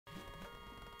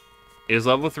It is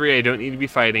level 3, I don't need to be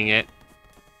fighting it.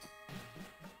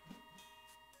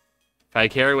 If I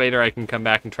care later, I can come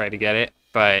back and try to get it,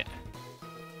 but...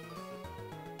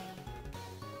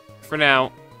 For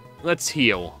now, let's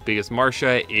heal, because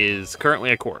Marcia is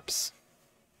currently a corpse.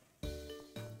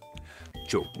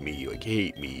 Choke me like you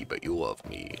hate me, but you love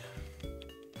me.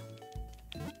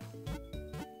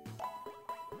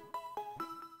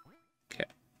 Okay.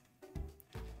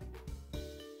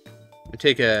 I'll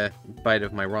take a bite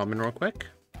of my ramen real quick.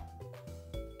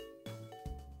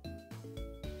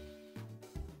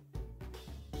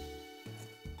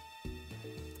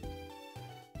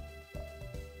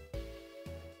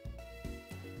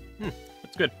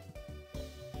 That's good.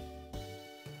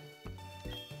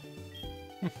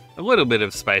 A little bit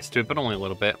of spice to it, but only a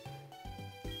little bit.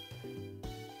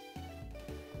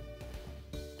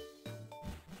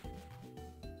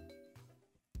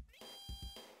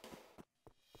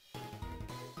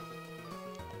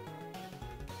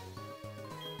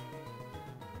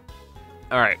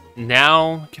 Alright,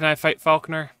 now can I fight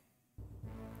Falconer?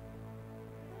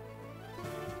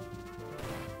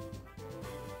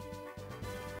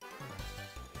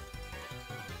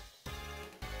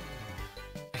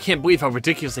 I can't believe how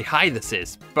ridiculously high this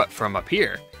is, but from up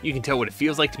here, you can tell what it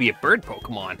feels like to be a bird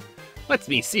Pokemon. Let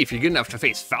me see if you're good enough to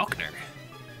face Falconer.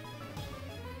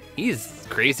 He's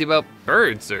crazy about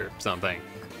birds or something.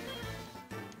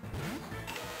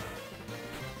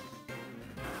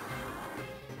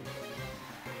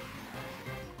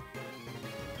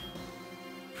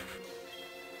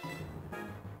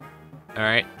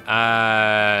 Alright,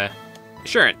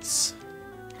 Assurance.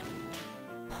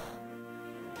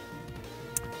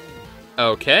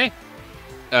 Okay.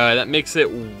 That makes it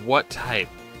what type?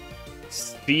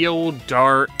 Steel,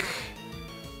 dark,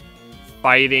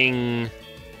 fighting.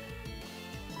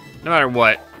 No matter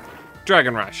what.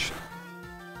 Dragon Rush.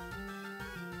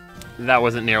 That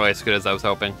wasn't nearly as good as I was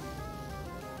hoping.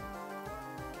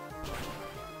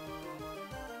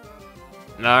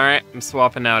 Alright, I'm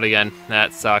swapping out again.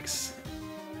 That sucks.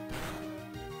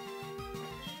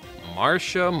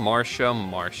 Marcia.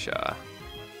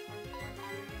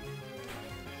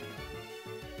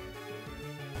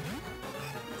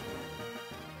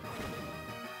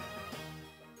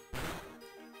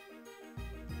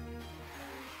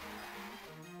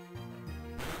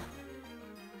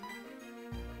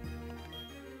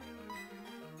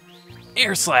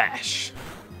 Air Slash!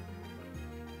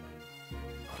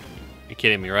 You're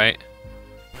kidding me, right?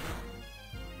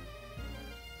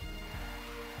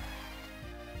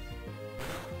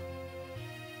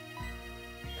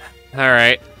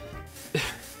 Alright.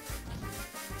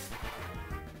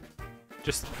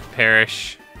 Just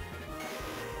perish.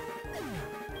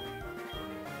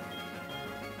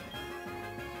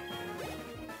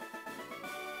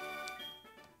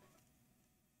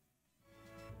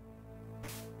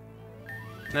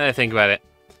 Now that I think about it,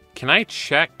 can I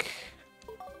check?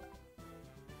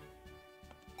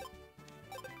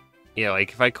 Yeah,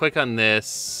 like if I click on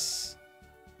this.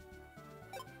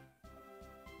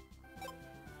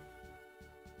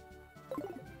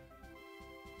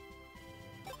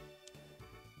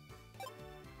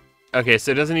 Okay,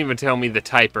 so it doesn't even tell me the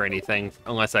type or anything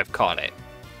unless I've caught it.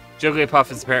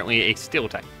 Jigglypuff is apparently a steel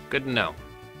type. Good to know.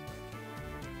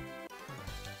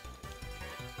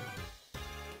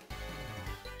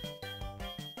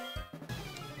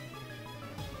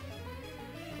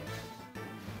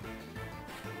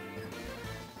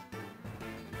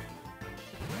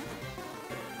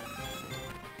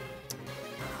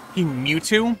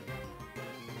 Mewtwo?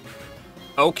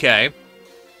 Okay.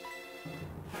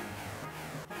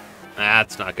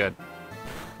 That's not good.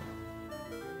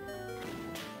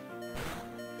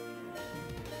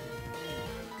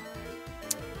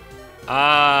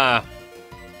 Hey,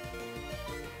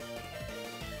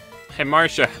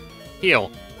 Marcia,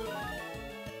 heal.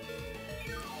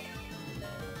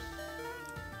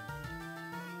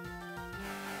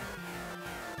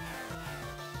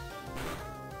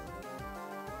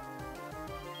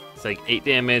 It's like 8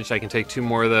 damage. I can take 2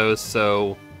 more of those,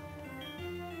 so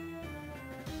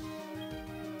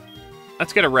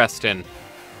let's get a rest in.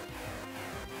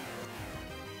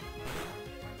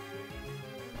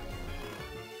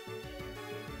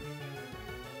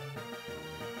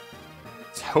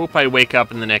 Let's hope I wake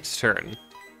up in the next turn.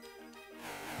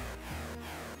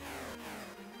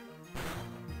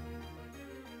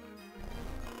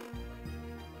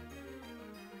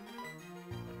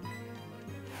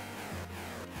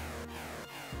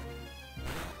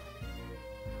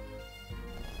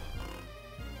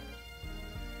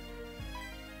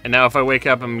 And now if I wake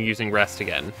up, I'm using rest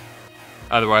again.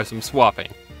 Otherwise, I'm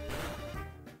swapping.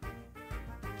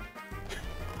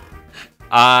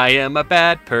 I am a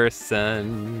bad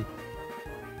person.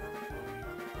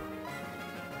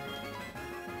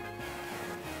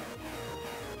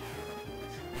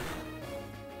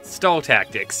 Stall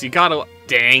tactics. You gotta...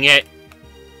 Dang it.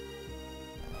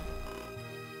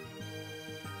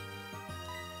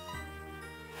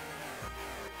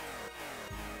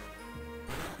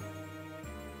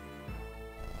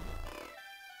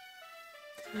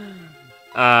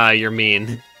 You're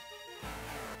mean.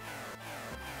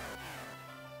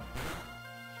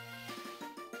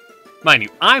 Mind you,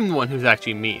 I'm the one who's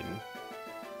actually mean.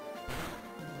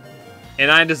 And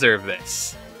I deserve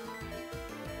this.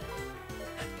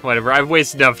 Whatever, I've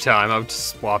wasted enough time, I'm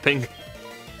just swapping.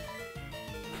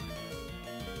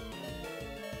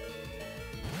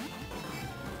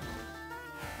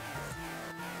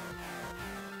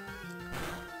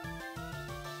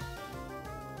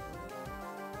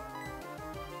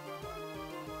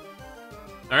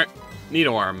 Alright,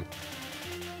 Needle Arm.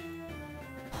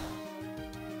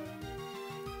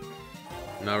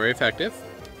 Not very effective.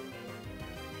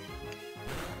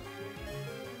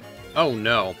 Oh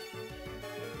no.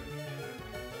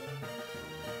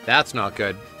 That's not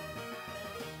good.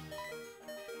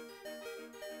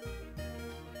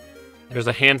 There's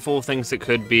a handful of things that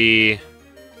could be...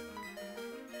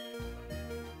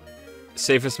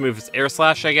 Safest move is Air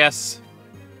Slash, I guess.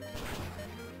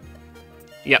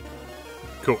 Yep.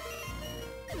 Cool.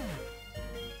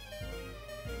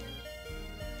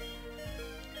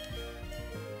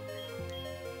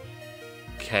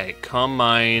 Okay, Calm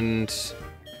Mind.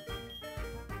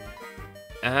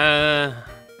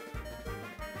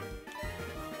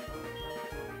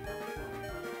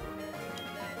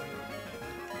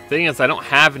 Thing is, I don't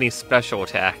have any special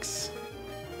attacks.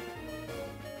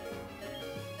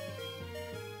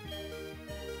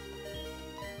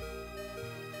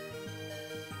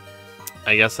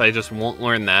 I guess I just won't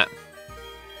learn that.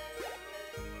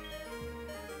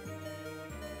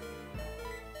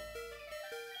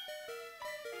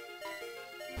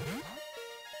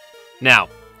 Now,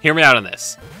 hear me out on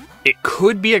this. It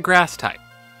could be a grass type.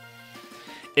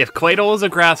 If Claydol is a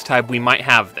grass type, we might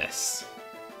have this.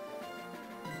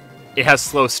 It has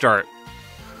slow start.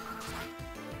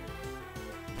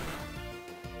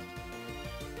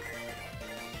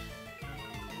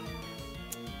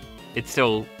 It's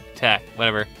still tech,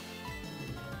 whatever.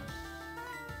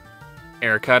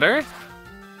 Air Cutter.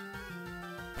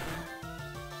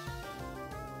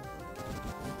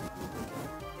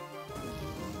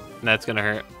 That's gonna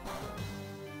hurt.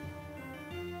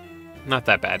 Not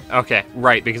that bad. Okay,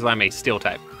 right, because I'm a steel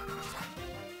type.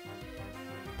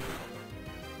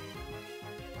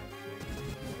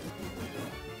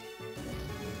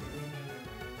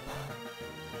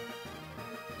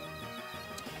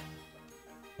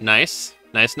 Nice.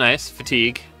 Nice, nice.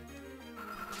 Fatigue.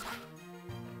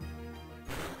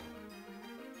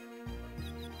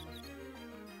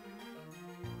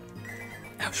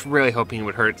 I was really hoping it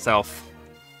would hurt itself.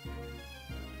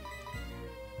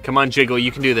 Come on, Jiggle,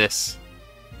 you can do this.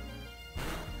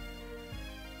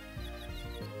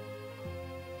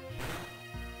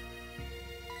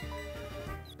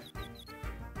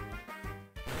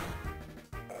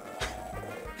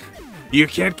 You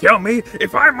can't kill me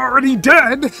if I'm already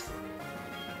dead!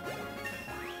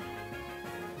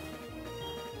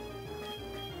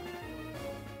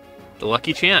 The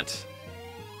lucky chant.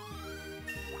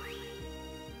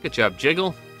 Good job,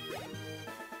 Jiggle.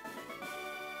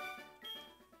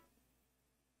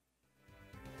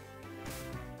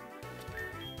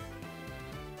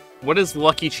 What does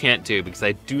Lucky Chant do? Because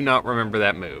I do not remember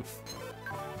that move.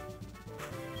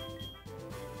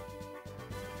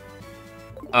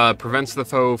 Prevents the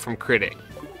foe from critting.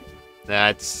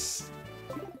 That's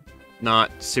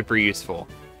not super useful.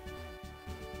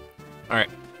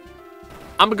 Alright.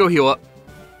 I'm gonna go heal up.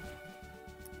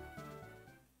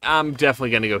 I'm definitely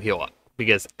gonna go heal up.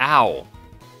 Because, ow.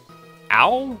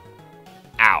 Ow?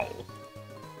 Ow.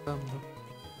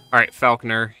 Alright,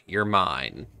 Falconer, you're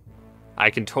mine. I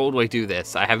can totally do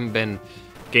this. I haven't been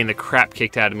getting the crap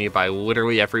kicked out of me by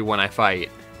literally everyone I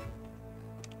fight.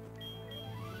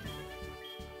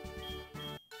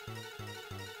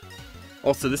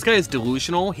 Also, this guy is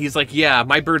delusional. He's like, yeah,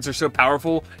 my birds are so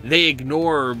powerful, they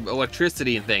ignore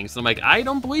electricity and things. And I'm like, I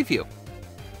don't believe you.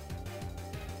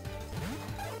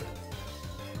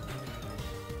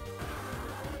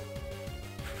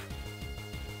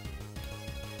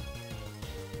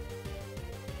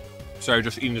 Sorry,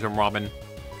 just eating some ramen.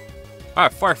 Ah,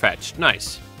 Farfetch'd.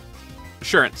 Nice.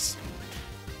 Assurance.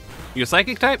 You a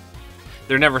psychic type?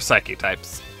 They're never psychic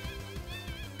types.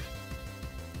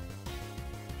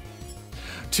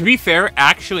 To be fair,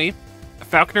 actually,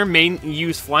 Falconer may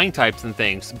use flying types and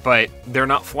things, but they're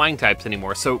not flying types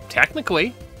anymore, so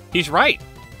technically, he's right.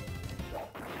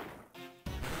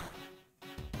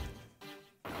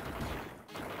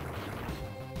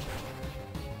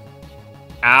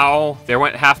 Ow, there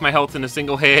went half my health in a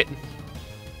single hit.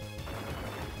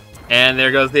 And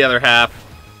there goes the other half.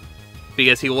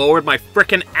 Because he lowered my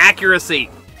frickin' accuracy.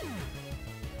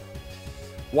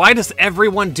 Why does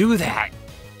everyone do that?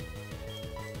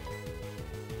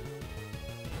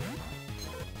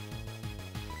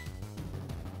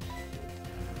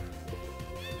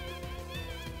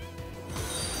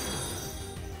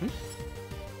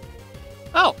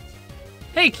 Oh.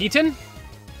 Hey, Keaton.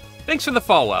 Thanks for the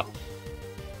follow.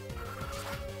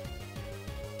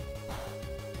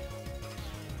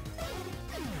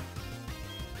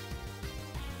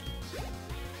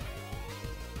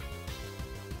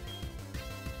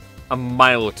 A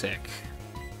Milotic.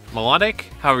 Melodic?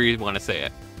 However you want to say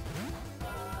it.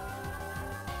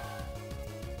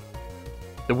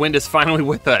 The wind is finally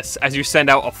with us as you send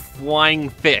out a flying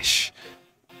fish.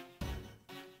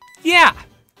 Yeah,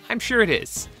 I'm sure it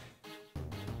is.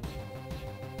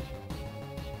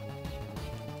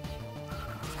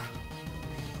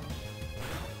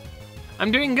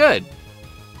 I'm doing good.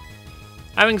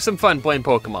 Having some fun playing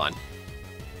Pokemon.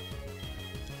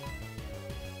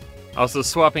 Also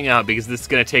swapping out because this is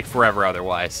going to take forever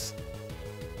otherwise.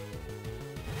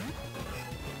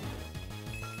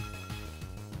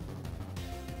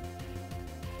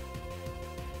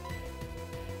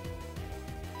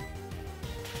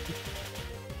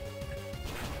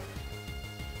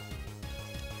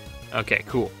 Okay,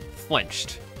 cool.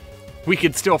 Flinched. We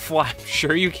could still fly.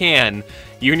 Sure you can.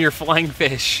 You and your flying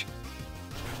fish.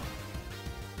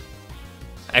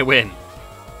 I win.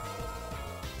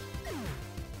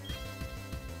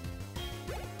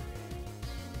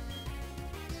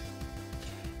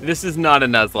 This is not a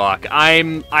Nuzlocke.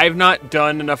 I've not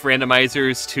done enough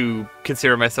randomizers to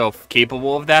consider myself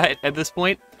capable of that at this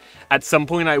point. At some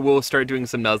point I will start doing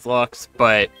some Nuzlocks,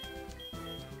 but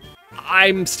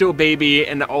I'm still baby,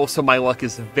 and also my luck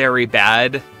is very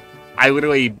bad. I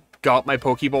literally got my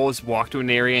Pokeballs, walked to an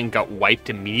area, and got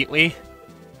wiped immediately.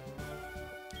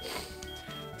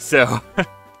 So,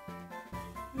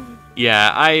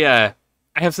 yeah, I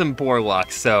have some poor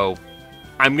luck, so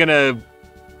I'm gonna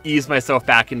ease myself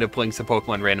back into playing some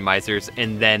Pokemon randomizers,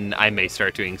 and then I may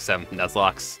start doing some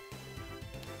Nuzlocks.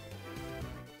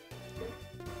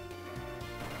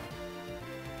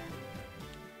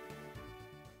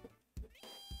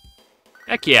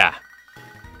 Heck yeah.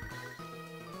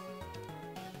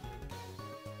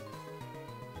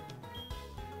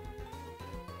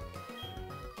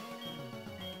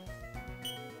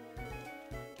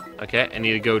 Okay, I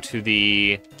need to go to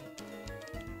the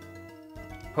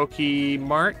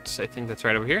Pokemart. I think that's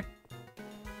right over here.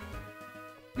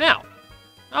 Now.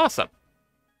 Awesome.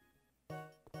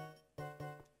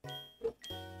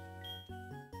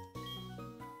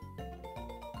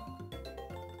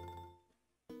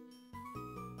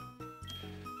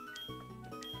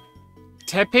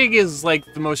 Tepig is like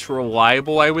the most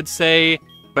reliable, I would say,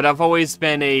 but I've always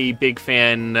been a big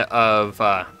fan of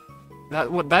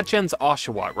that gen's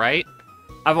Oshawott, right?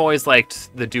 I've always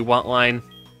liked the Do-Want line.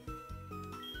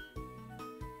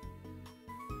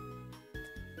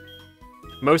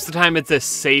 Most of the time, it's a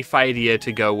safe idea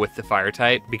to go with the fire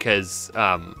type because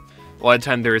a lot of the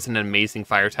time there isn't an amazing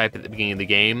fire type at the beginning of the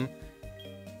game.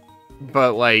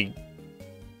 But like,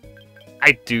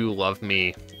 I do love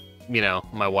me, you know,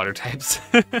 my water types.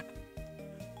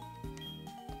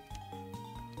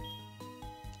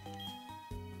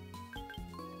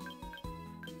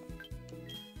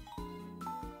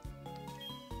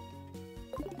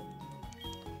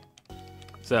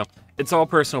 So, it's all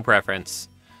personal preference.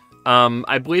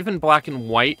 I believe in Black and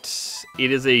White,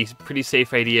 it is a pretty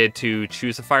safe idea to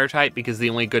choose a fire type because the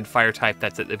only good fire type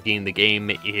that's at the beginning of the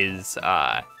game is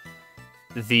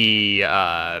the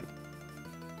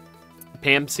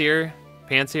Pansear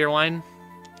line.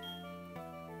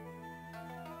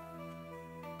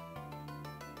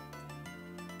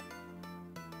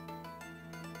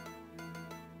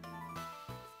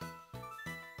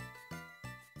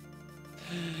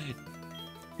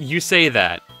 You say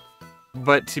that,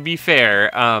 but to be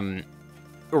fair,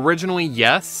 originally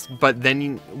yes, but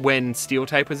then when Steel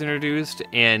type was introduced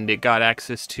and it got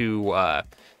access to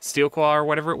Steel Claw or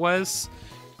whatever it was,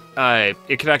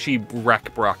 it could actually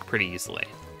wreck Brock pretty easily.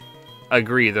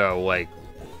 Agree though, like,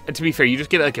 to be fair, you just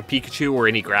get like a Pikachu or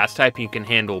any grass type and you can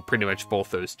handle pretty much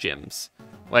both those gyms.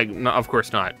 Like, of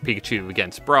course not Pikachu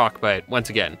against Brock, but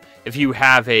once again, if you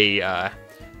have a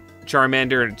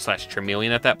Charmander /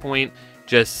 Charmeleon at that point,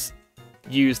 just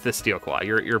use the Steel Claw.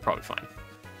 You're probably fine.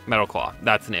 Metal Claw.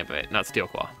 That's the name of it, not Steel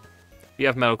Claw. If you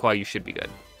have Metal Claw, you should be good.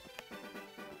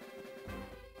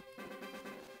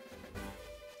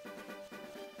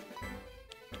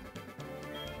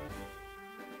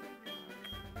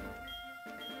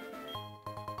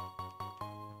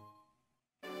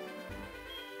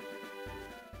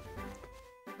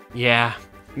 Yeah,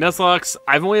 Nuzlocke,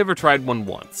 I've only ever tried one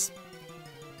once.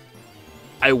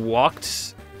 I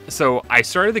walked, so I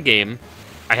started the game,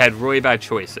 I had really bad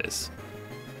choices.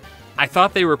 I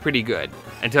thought they were pretty good,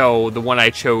 until the one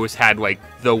I chose had, like,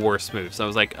 the worst moves. I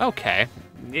was like, okay,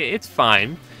 it's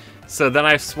fine. So then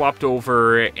I swapped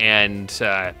over and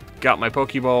got my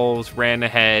Pokeballs, ran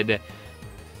ahead,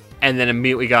 and then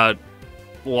immediately got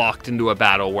locked into a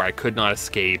battle where I could not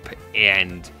escape,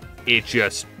 and it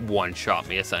just one-shot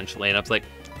me, essentially. And I was like,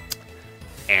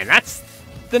 and that's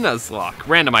the Nuzlocke.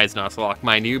 Randomized Nuzlocke,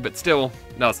 mind you, but still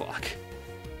Nuzlocke.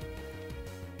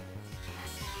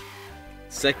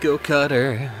 Secco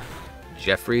Cutter,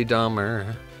 Jeffrey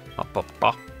Dahmer,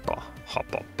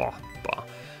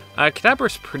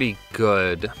 Kadabra's pretty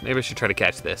good. Maybe I should try to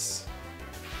catch this.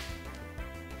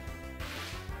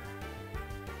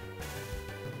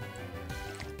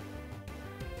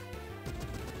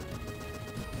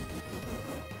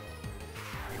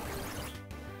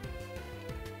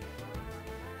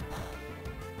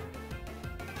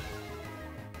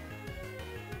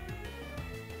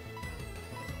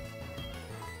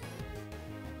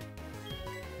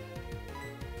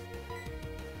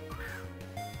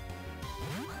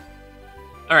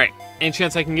 Alright, any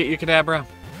chance I can get you, Kadabra?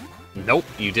 Nope,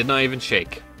 you did not even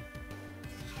shake.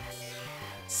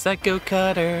 Psycho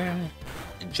Cutter,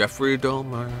 Jeffrey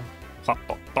Dahmer.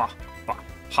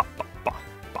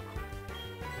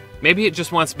 Maybe it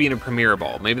just wants to be in a Premier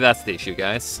Ball. Maybe that's the issue,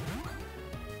 guys.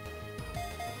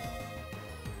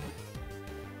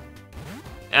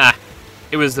 Ah,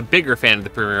 it was a bigger fan of the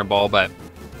Premier Ball, but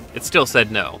it still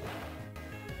said no.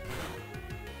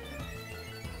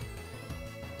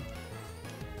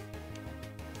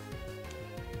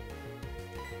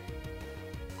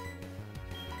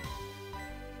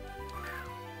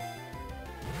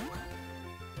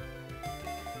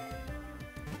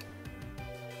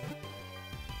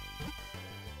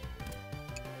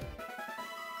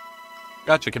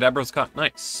 Gotcha, Kadabra's caught.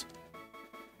 Nice.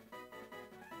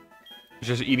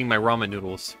 Just eating my ramen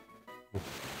noodles.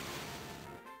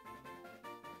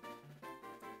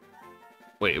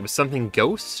 Wait, it was something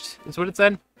ghost? Is what it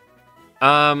said?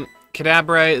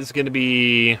 Kadabra is gonna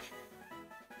be...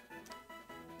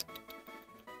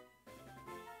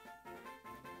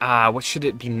 what should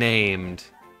it be named?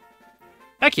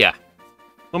 Heck yeah.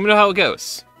 Let me know how it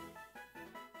goes.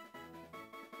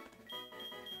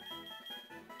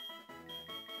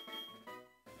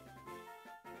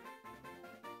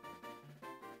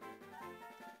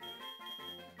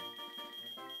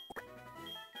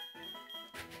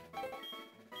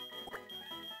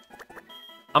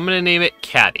 I'm gonna name it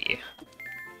Caddy.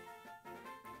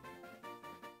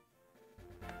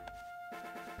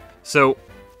 So,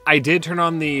 I did turn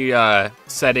on the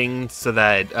settings so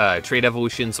that trait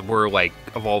evolutions were like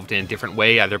evolved in a different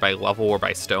way, either by level or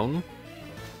by stone.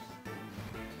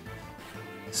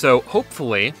 So,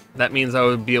 hopefully, that means I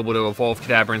would be able to evolve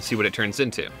Kadabra and see what it turns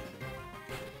into.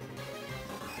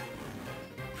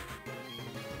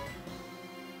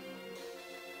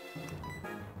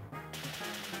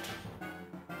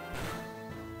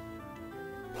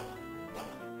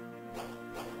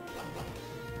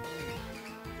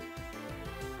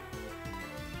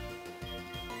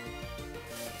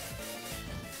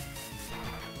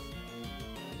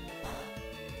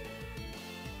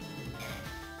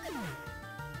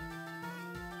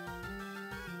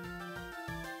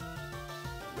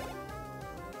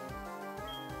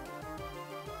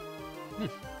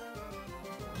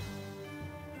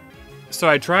 So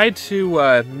I tried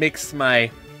to mix my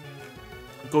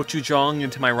gochujang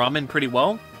into my ramen pretty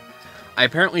well. I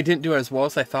apparently didn't do as well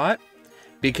as I thought,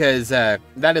 because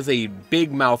that is a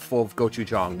big mouthful of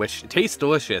gochujang, which tastes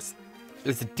delicious.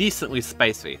 It's decently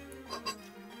spicy.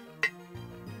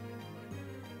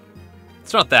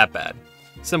 It's not that bad.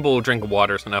 Simple drink of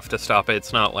water is enough to stop it.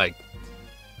 It's not like,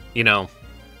 you know,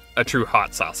 a true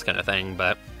hot sauce kind of thing,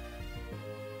 but...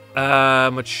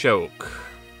 Machoke.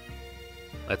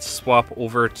 Let's swap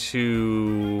over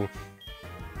to...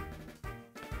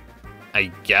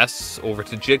 I guess, over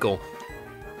to Jiggle.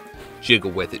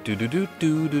 Jiggle with it.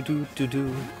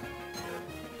 Do-do-do-do-do-do-do-do-do.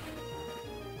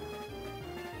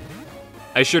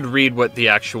 I should read what the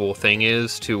actual thing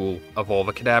is to evolve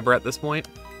a Kadabra at this point.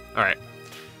 Alright.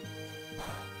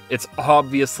 It's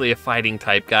obviously a fighting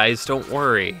type, guys. Don't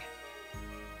worry.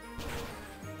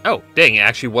 Oh, dang, it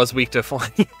actually was weak to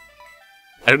flying.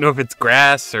 I don't know if it's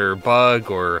grass or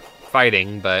bug or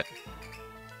fighting, but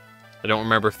I don't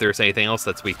remember if there's anything else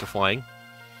that's weak to flying.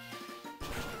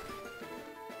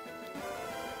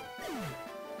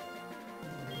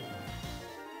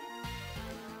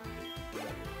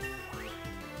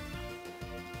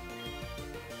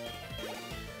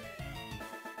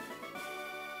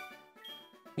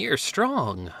 You're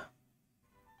strong.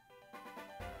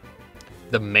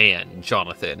 The man,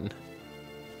 Jonathan.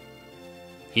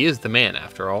 He is the man,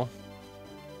 after all.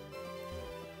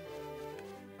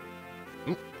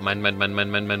 Ooh, mine.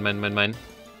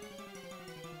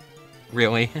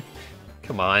 Really?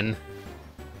 Come on.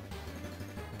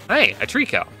 Hey, a tree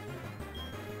cow.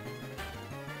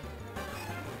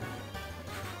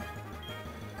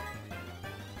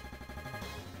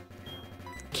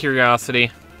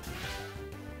 Curiosity.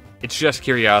 It's just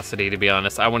curiosity, to be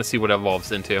honest. I want to see what it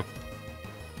evolves into.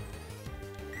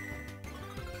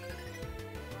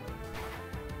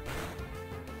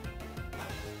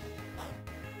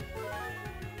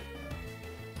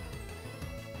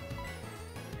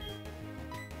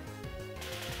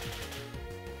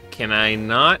 Can I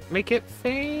not make it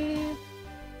fade?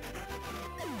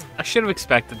 I should have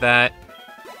expected that.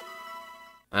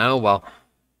 Oh well.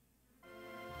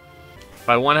 If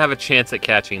I want to have a chance at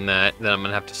catching that, then I'm going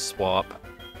to have to swap.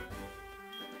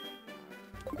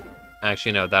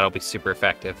 Actually, no, that'll be super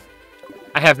effective.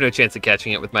 I have no chance of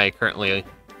catching it with my currently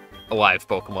alive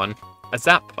Pokemon. A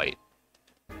Zap Plate.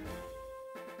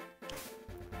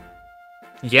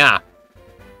 Yeah.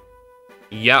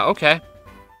 Yeah, okay.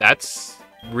 That's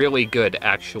really good,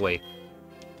 actually.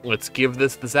 Let's give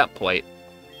this the Zap Plate.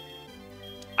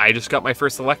 I just got my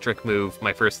first electric move,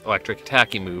 my first electric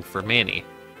attacking move for Manny.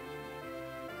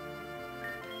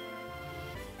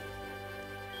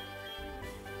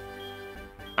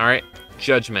 Alright,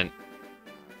 Judgment.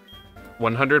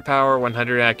 100 power,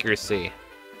 100 accuracy.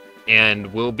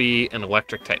 And will be an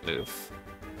electric type move.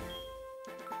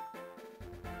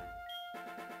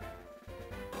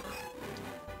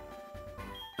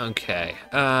 Okay,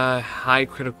 high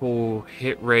critical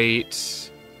hit rate,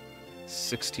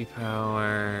 60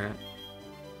 power,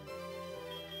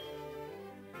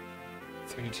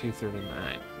 32,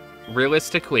 39.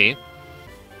 Realistically,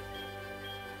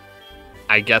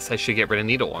 I guess I should get rid of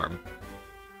Needle Arm.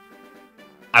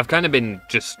 I've kind of been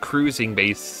just cruising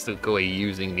basically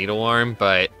using Needle Arm,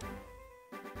 but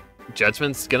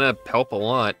Judgment's gonna help a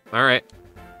lot. Alright,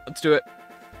 let's do it.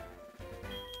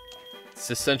 It's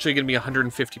essentially going to be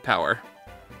 150 power.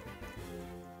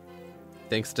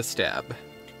 Thanks to Stab.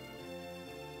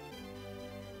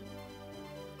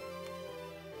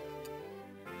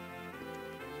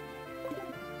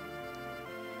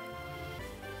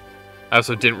 I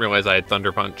also didn't realize I had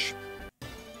Thunder Punch.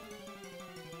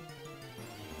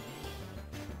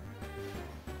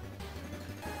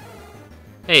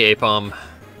 Hey, Apom.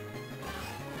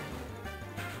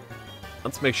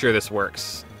 Let's make sure this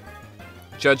works.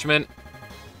 Judgment.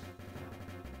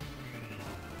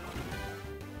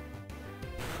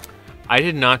 I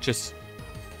did not just...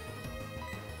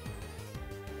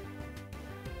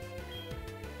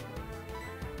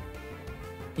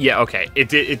 Yeah, okay. It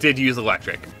did use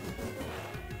electric.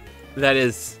 That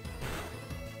is...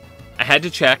 I had to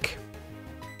check.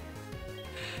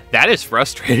 That is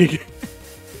frustrating.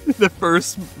 The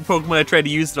first Pokemon I tried to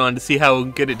use it on to see how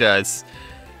good it does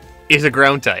is a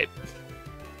ground type.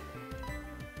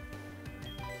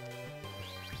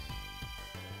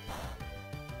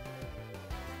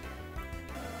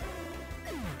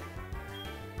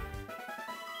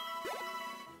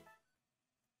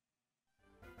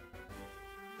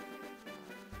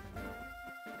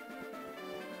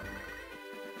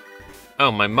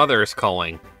 Oh, my mother is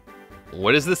calling.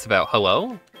 What is this about?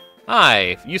 Hello?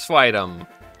 Hi, useful item.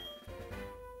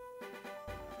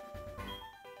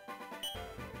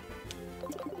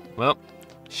 Well,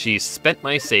 she spent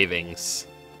my savings.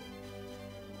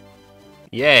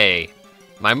 Yay.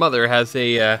 My mother has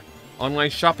a online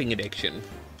shopping addiction.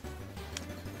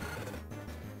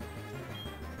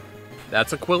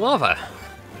 That's a Quilava.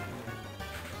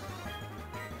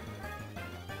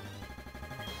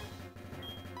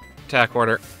 Attack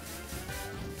order.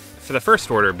 For the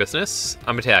first order of business,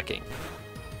 I'm attacking.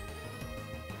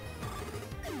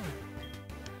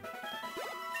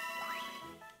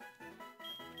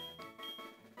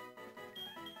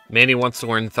 Manny wants to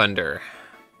learn Thunder.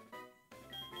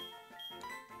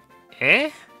 Eh?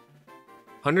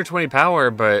 120 power,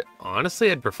 but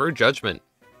honestly, I'd prefer Judgment.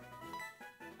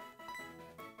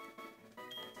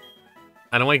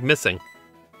 I don't like missing.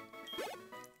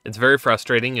 It's very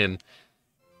frustrating, and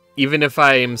Even if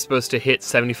I am supposed to hit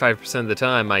 75% of the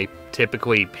time, I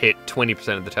typically hit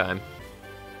 20% of the time.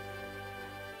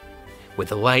 With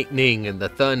the lightning and the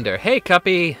thunder. Hey,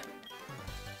 Cuppy!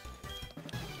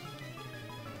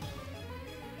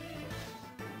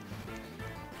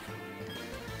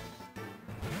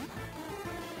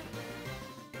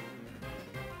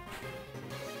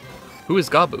 Who is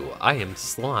Gabu? I am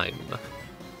Slime.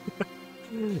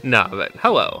 Nah, but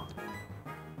hello.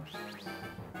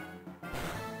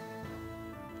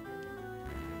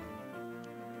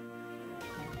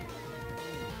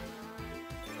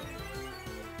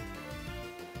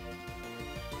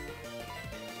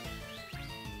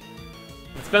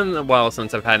 It's been a while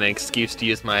since I've had an excuse to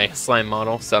use my slime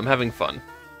model, so I'm having fun.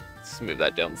 Let's move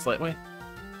that down slightly.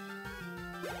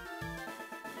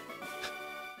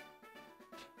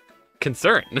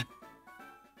 Concern.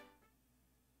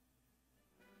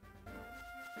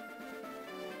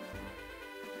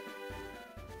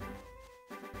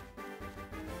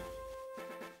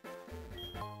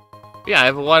 Yeah, I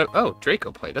have a lot of... Oh,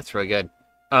 Draco play. That's really good.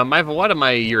 I have a lot of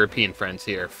my European friends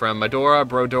here, from Medora,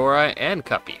 Brodora, and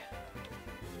Cuppy.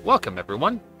 Welcome,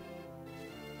 everyone.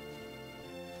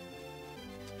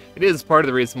 It is part of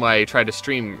the reason why I try to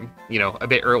stream, you know, a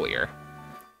bit earlier.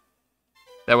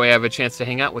 That way I have a chance to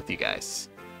hang out with you guys.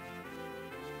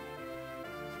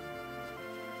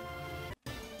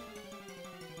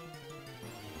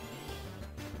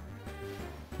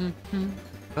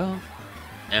 Oh.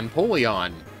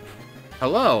 Empoleon.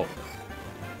 Hello.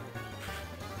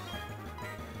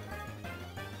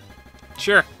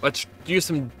 Sure, let's do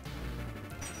some...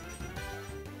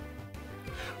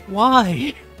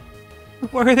 Why?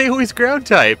 Why are they always ground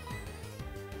type?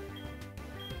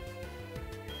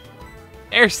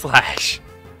 Air Slash.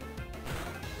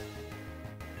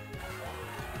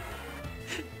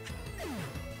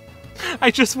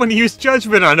 I just want to use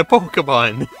Judgment on a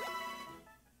Pokemon.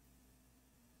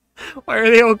 Why are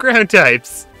they all ground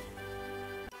types?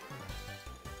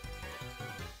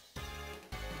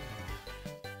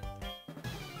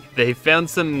 They found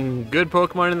some good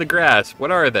Pokemon in the grass.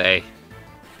 What are they?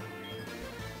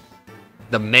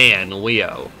 The man,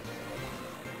 Leo.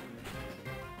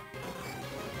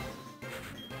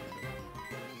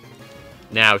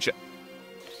 Now,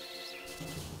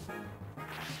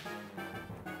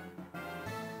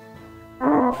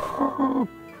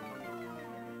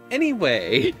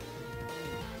 anyway.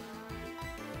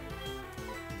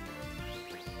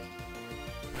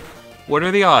 What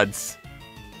are the odds?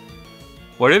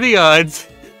 What are the odds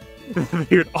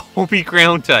they would all be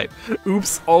ground type?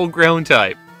 Oops, all ground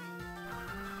type.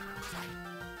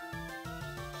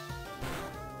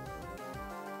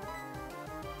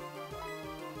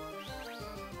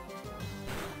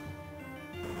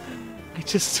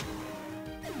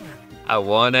 I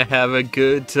wanna have a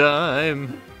good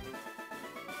time.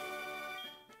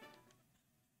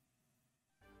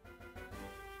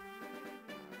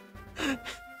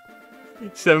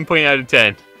 Seven point out of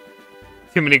 10.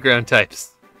 Too many ground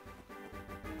types.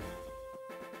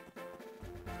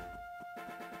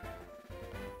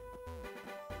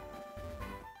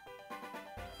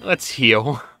 Let's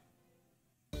heal.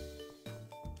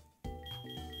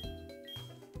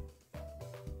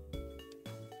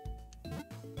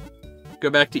 Go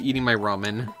back to eating my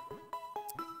ramen.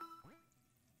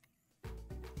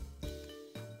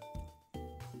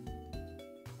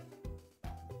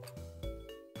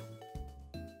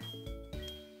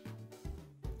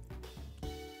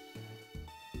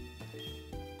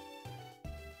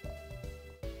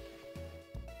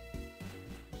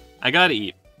 I gotta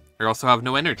eat. I also have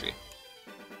no energy.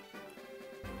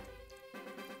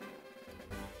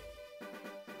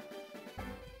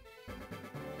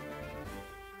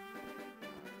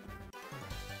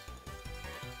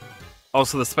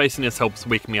 Also, the spiciness helps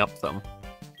wake me up some.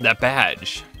 That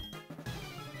badge.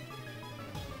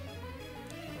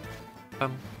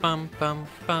 Bum bum bum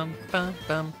bum bum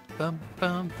bum bum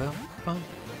bum bum bum.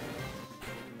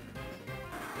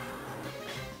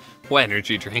 What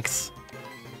energy drinks?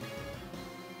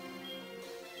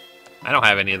 I don't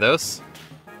have any of those.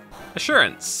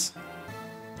 Assurance.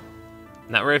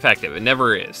 Not very effective. It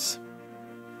never is.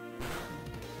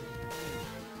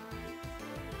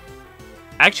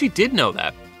 I actually did know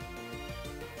that.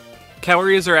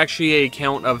 Calories are actually a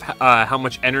count of how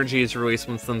much energy is released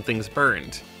when something's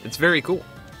burned. It's very cool.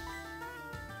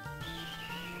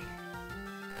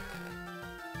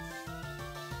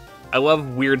 I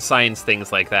love weird science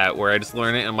things like that, where I just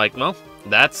learn it and I'm like, well,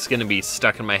 that's gonna be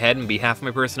stuck in my head and be half my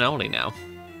personality now.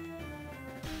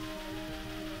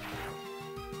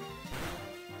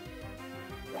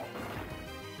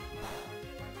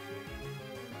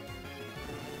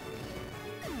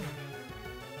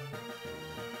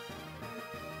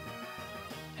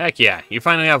 Heck yeah, you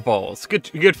finally have balls.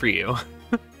 Good for you.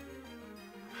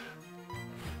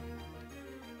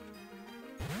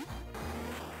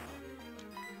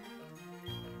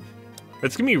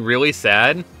 What's gonna be really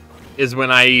sad is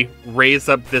when I raise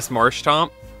up this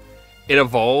Marshtomp, it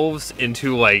evolves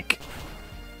into, like,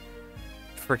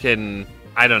 freaking,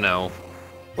 I don't know.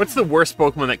 What's the worst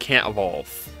Pokemon that can't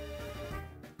evolve?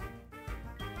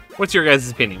 What's your guys'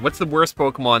 opinion? What's the worst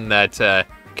Pokemon that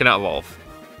cannot evolve?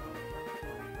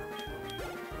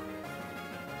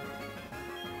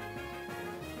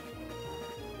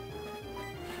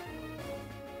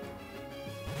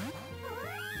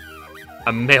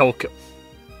 A male.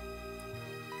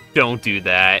 Don't do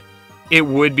that. It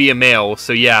would be a male,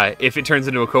 so yeah, if it turns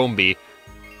into a Combi,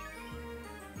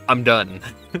 I'm done.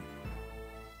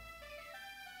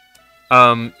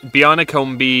 Beyond a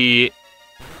Combi,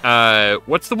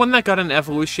 what's the one that got an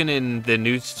evolution in the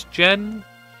new gen?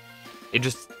 It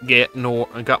just got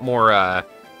more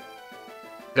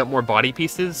body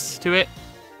pieces to it.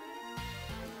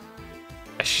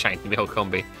 A shiny male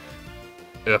Combi.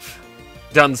 Ugh.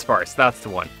 Dunsparce, that's the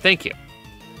one. Thank you.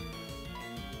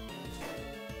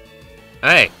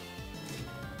 Hey.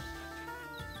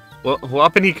 Well,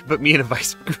 Wapani can put me in a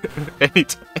vice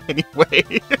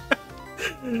anyway.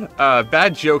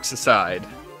 Bad jokes aside.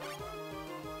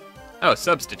 Oh,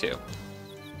 substitute.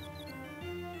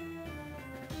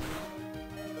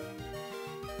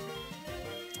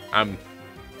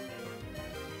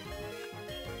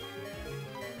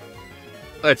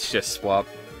 Let's just swap.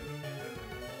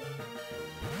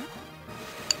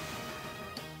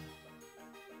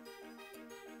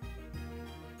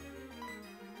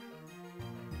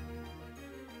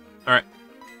 Alright.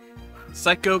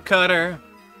 Psycho Cutter.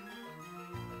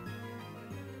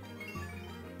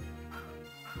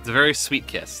 It's a very sweet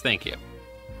kiss. Thank you.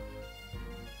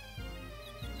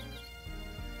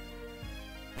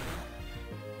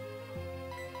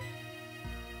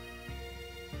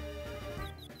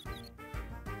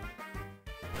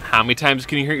 How many times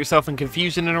can you hurt yourself in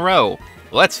confusion in a row?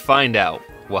 Let's find out.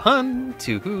 1,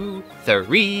 2,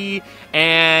 3,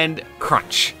 and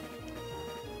crunch.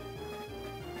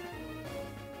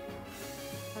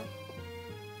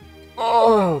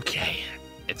 Okay.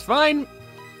 It's fine.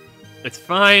 It's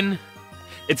fine.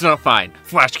 It's not fine.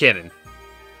 Flash cannon.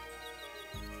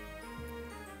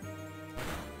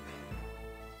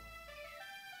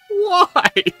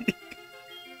 Why?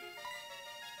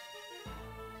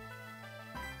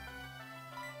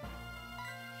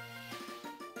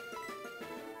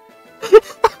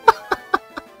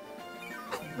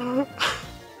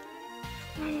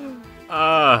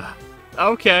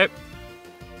 Okay.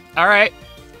 Alright.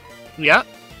 Yeah.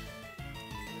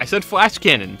 I said flash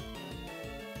cannon.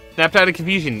 Snapped out of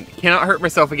confusion. Cannot hurt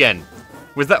myself again.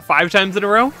 Was that 5 times in a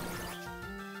row?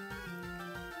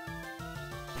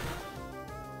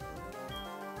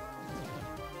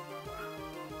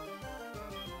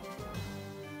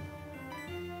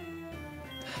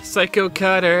 Psycho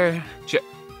Cutter.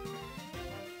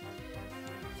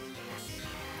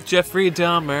 Jeffrey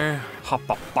Dahmer. Hop,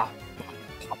 hop, hop.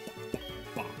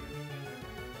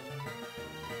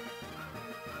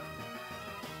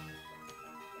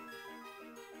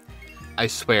 I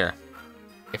swear,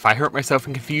 if I hurt myself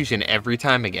in confusion every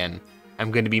time again, I'm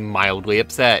going to be mildly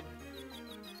upset.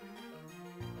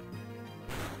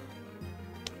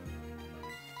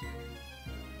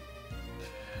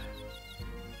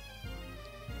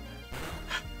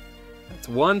 That's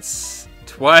once,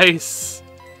 twice.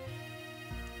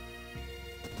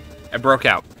 I broke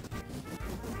out.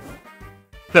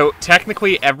 So,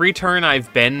 technically, every turn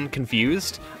I've been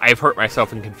confused, I've hurt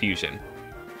myself in confusion.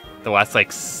 The last,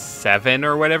 like, 7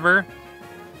 or whatever.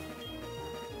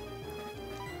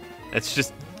 Let's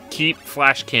just keep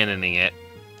flash cannoning it.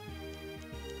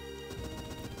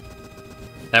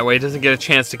 That way it doesn't get a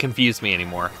chance to confuse me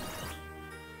anymore.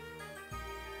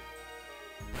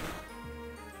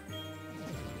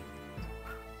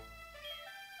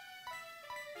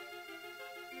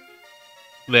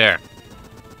 There.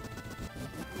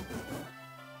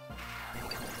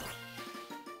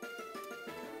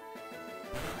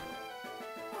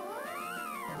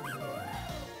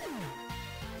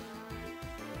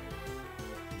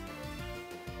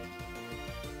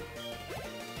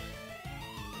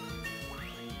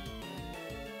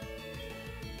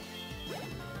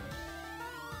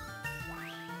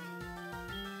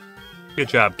 Good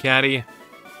job, Caddy.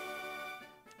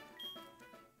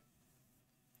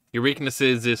 Your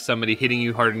weaknesses is somebody hitting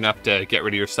you hard enough to get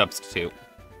rid of your substitute.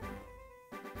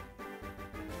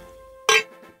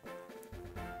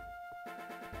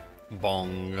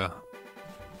 Bong.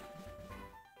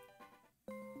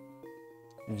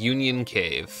 Union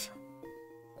Cave.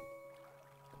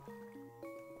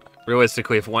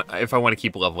 Realistically, if I want to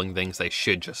keep leveling things, I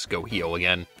should just go heal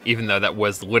again. Even though that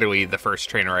was literally the first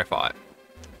trainer I fought.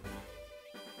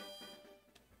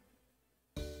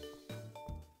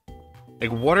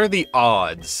 Like, what are the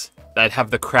odds that I'd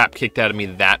have the crap kicked out of me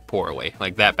that poorly?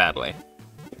 Like, that badly?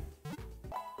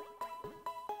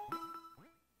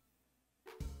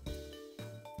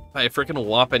 I freaking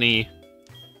Lopunny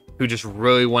who just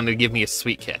really wanted to give me a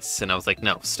sweet kiss, and I was like,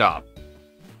 no, stop.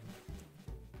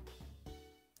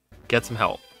 Get some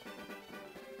help.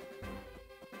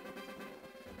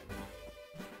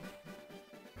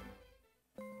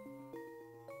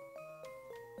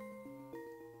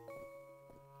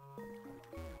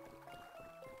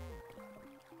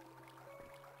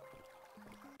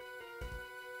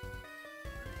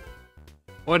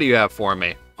 What do you have for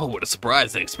me? Oh, what a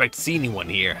surprise. I didn't expect to see anyone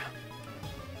here.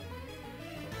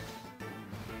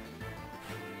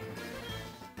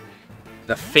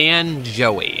 The Fan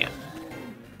Joey.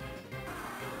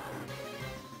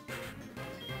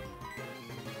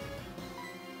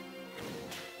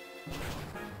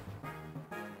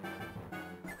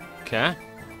 Okay.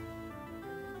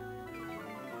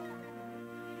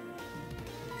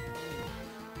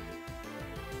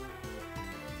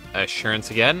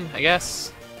 Assurance again, I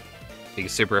guess. Being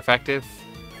super effective.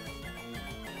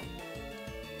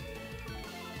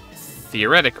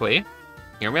 Theoretically,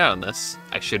 hear me out on this,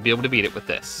 I should be able to beat it with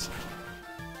this.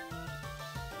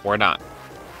 Or not.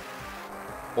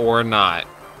 Or not.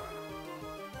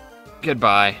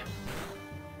 Goodbye.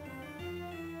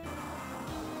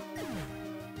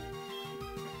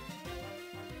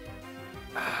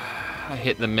 I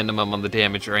hit the minimum on the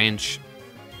damage range.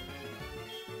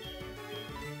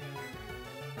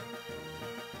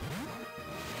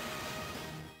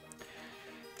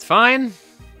 It's fine.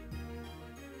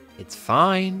 It's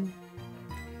fine.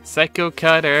 Psycho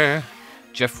Cutter.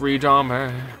 Jeffrey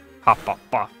Dahmer. Hop, hop,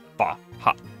 hop, hop,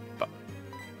 hop.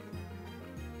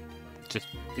 Just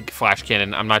flash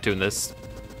cannon. I'm not doing this.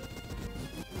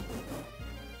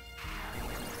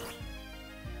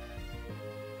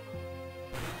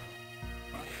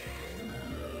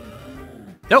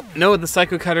 Nope, no, the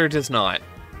Psycho Cutter does not.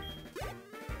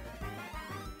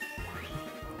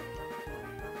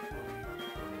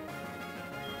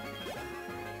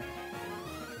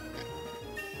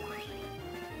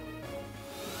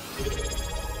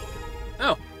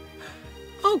 Oh.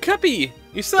 Oh, Cuppy!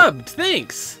 You subbed!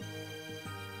 Thanks!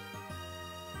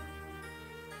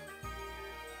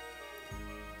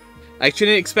 I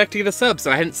shouldn't expect to get a sub,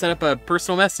 so I hadn't set up a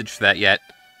personal message for that yet.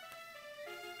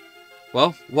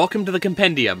 Well, welcome to the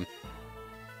compendium.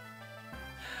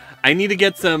 I need to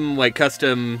get some, like,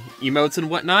 custom emotes and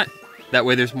whatnot. That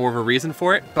way there's more of a reason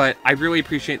for it, but I really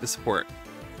appreciate the support.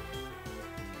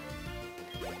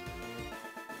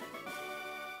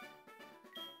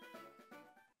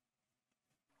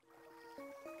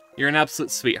 You're an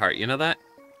absolute sweetheart, you know that?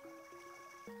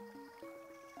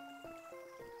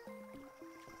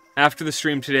 After the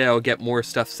stream today, I'll get more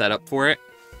stuff set up for it.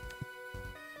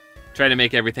 Try to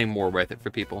make everything more worth it for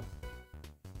people.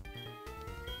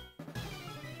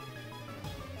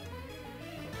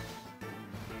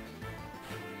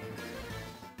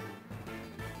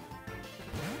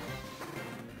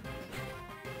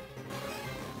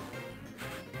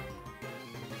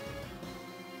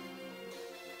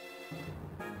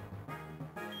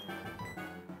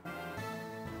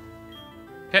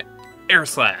 Okay, Air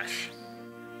Slash.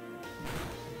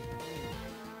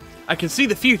 I can see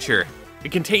the future.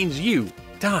 It contains you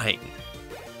dying.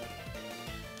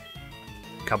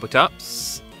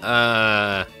 Kabutops.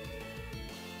 I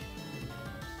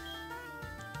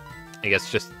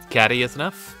guess just Catty is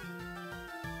enough.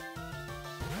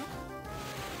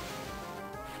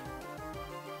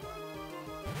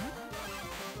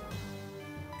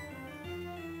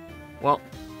 Well,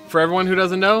 for everyone who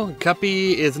doesn't know,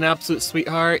 Cuppy is an absolute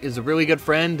sweetheart, is a really good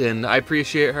friend, and I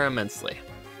appreciate her immensely.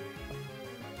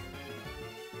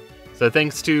 So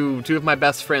thanks to two of my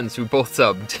best friends who both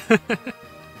subbed.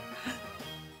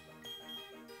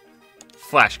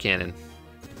 Flash cannon.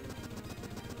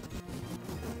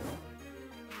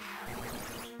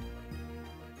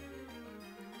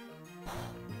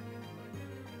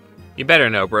 You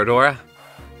better know, Brodora.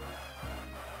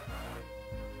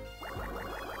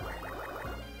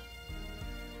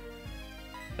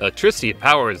 Electricity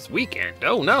power is weakened.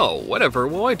 Oh no, whatever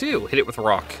will I do? Hit it with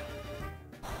rock.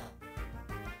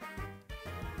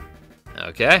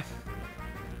 Okay.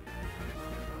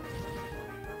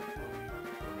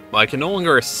 Well, I can no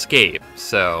longer escape,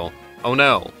 so... Oh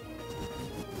no.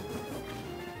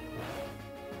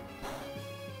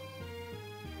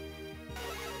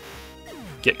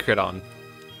 get crit on.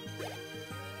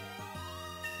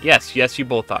 Yes, yes, you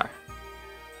both are.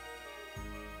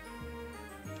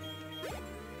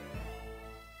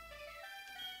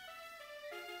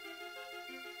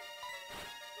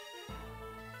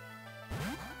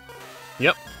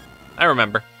 Yep, I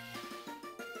remember.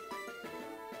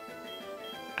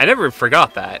 I never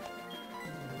forgot that.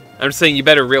 I'm just saying you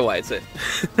better realize it.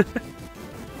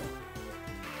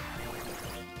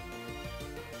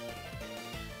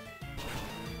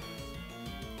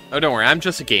 Oh, don't worry, I'm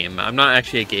just a game. I'm not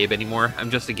actually a Gabe anymore. I'm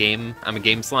just a game. I'm a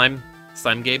game slime.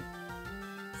 Slime Gabe.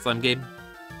 Slime Gabe.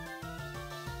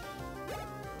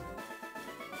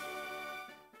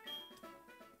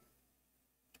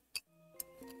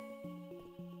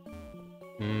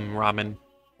 Ramen.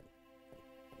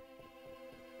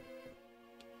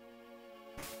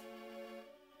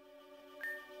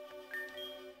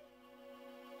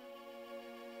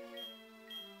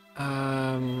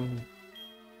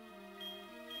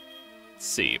 Let's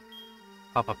see.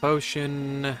 Pop a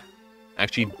potion.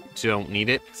 Actually, don't need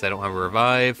it because I don't have a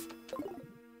revive.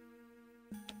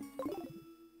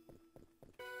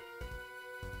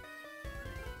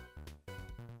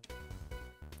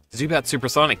 Zubat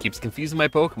Supersonic keeps confusing my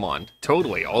Pokemon.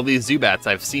 Totally, all these Zubats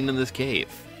I've seen in this cave.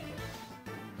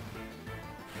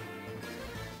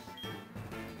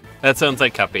 That sounds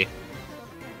like Cuppy.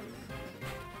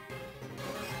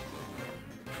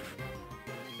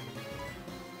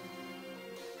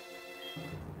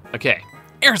 Okay,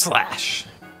 Air Slash!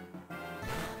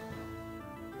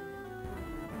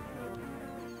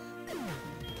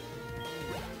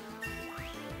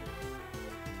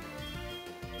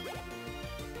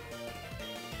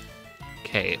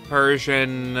 Okay,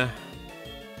 Persian.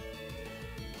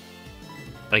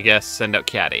 I guess send out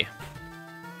Caddy.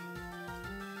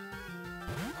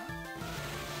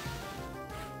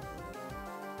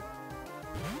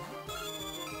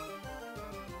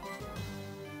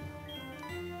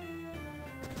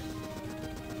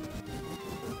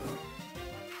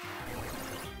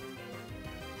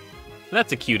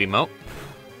 That's a cute emote.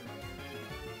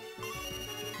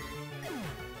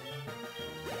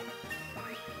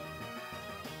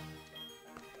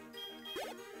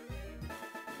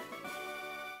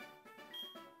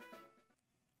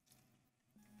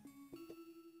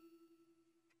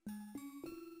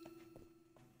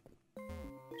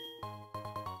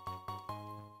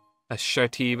 A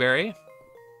Shati Berry.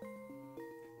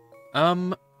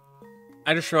 I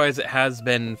just realized it has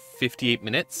been 58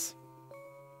 minutes.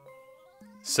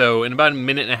 So in about a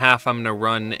minute and a half, I'm gonna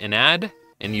run an ad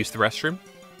and use the restroom.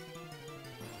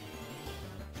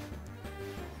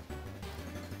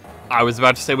 I was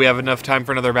about to say we have enough time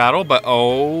for another battle, but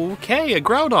okay, a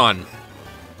Groudon.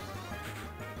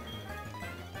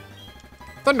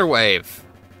 Thunder Wave.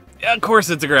 Yeah, of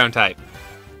course it's a ground type.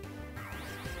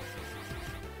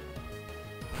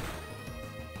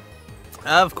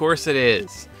 Of course it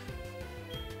is.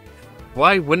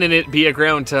 Why wouldn't it be a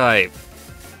ground type?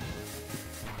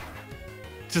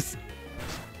 Just...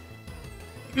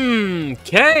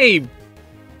 okay.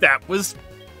 That was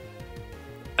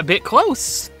a bit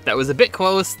close. That was a bit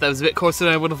close. That was a bit closer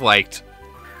than I would have liked.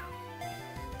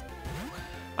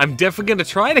 I'm definitely going to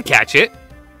try to catch it.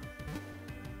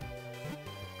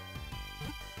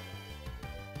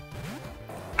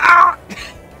 Ah!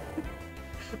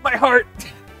 My heart.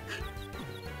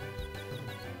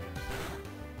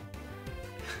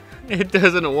 It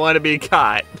doesn't want to be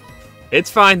caught. It's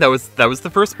fine. That was the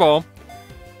first ball.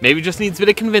 Maybe it just needs a bit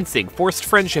of convincing, forced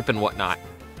friendship and whatnot.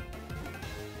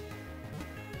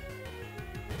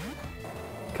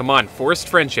 Come on, forced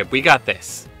friendship. We got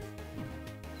this.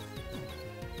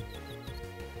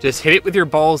 Just hit it with your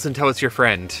balls until it's your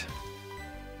friend.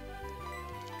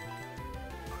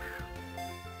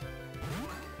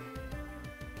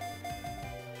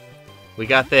 We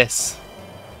got this.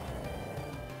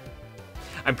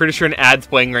 I'm pretty sure an ad's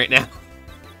playing right now.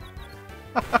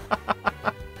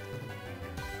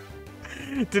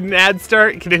 Did an ad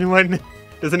start?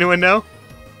 Does anyone know?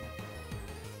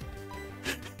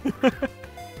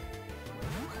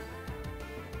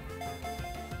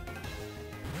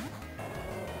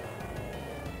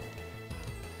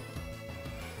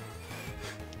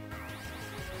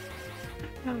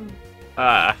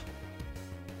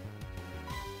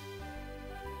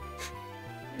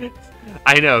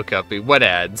 I know, Cuppy. What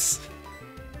ads?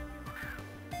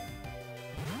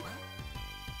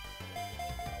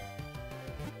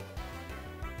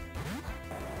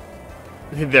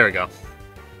 There we go.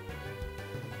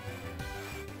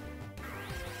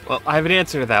 Well, I have an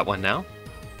answer to that one now.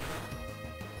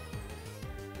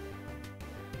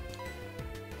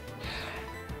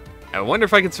 I wonder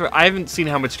if I can... I haven't seen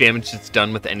how much damage it's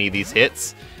done with any of these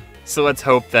hits. So let's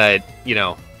hope that, you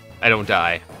know, I don't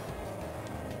die.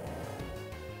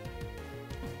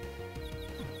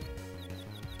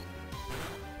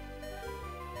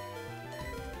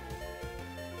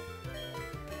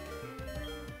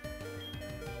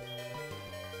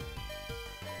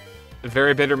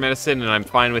 Very bitter medicine, and I'm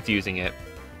fine with using it.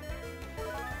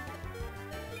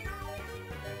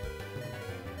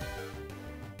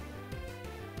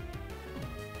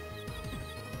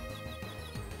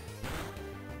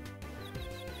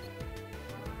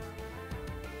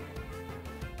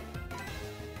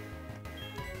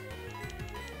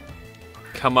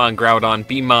 Come on, Groudon,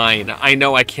 be mine. I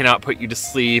know I cannot put you to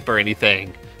sleep or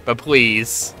anything, but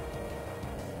please.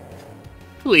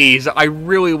 Please, I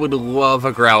really would love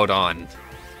a Groudon.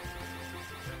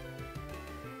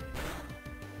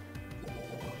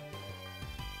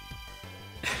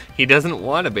 He doesn't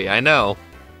want to be, I know.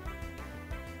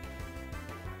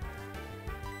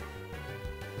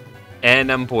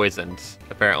 And I'm poisoned,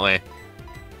 apparently.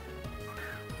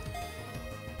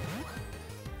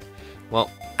 Well,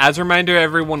 as a reminder to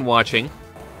everyone watching,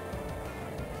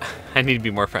 I need to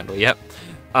be more friendly, yep.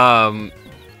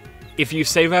 If you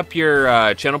save up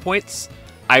your channel points,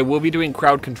 I will be doing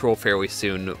crowd control fairly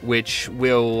soon, which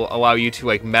will allow you to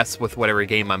like mess with whatever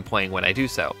game I'm playing when I do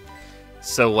so.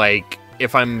 So like,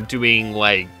 if I'm doing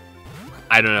like,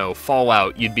 I don't know,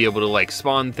 Fallout, you'd be able to like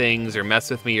spawn things or mess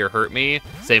with me or hurt me.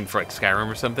 Same for like Skyrim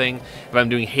or something. If I'm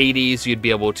doing Hades, you'd be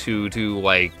able to do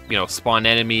like, you know, spawn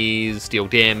enemies, deal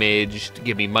damage,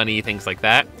 give me money, things like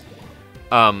that.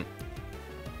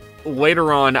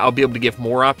 Later on, I'll be able to give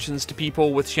more options to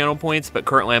people with channel points, but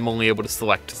currently I'm only able to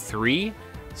select 3.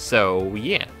 So,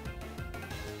 yeah.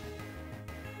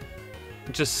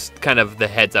 Just kind of the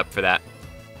heads up for that.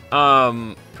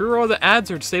 Pre-roll, the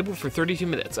ads are disabled for 32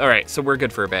 minutes. Alright, so we're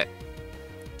good for a bit.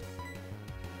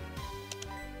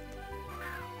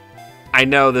 I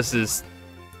know this is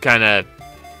kind of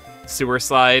sewer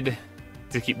slide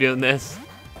to keep doing this.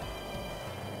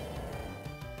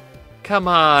 Come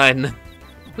on.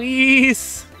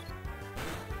 Please.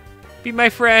 Be my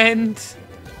friend.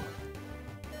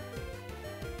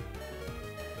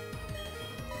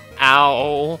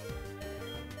 Ow.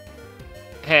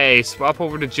 Hey, swap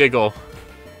over to Jiggle.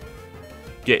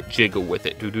 Get Jiggle with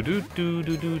it. Do do do do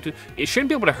do do do. It shouldn't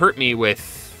be able to hurt me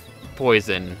with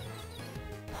poison.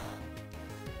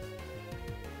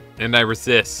 And I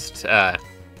resist the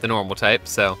normal type,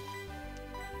 so.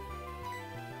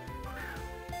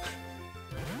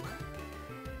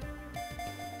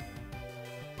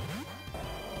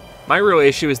 My real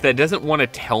issue is that it doesn't want to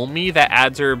tell me that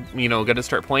ads are, you know, going to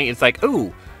start playing. It's like,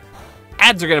 ooh,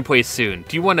 ads are going to play soon.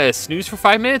 Do you want to snooze for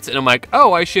 5 minutes? And I'm like,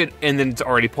 oh, I should. And then it's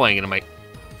already playing. And I'm like,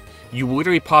 you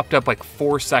literally popped up like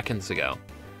 4 seconds ago.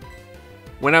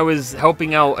 When I was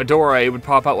helping out Adora, it would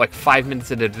pop out like 5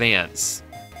 minutes in advance.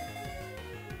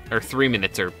 Or 3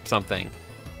 minutes or something.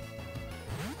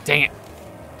 Dang it.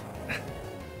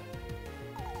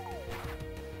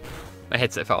 My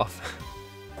headset fell off.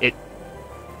 It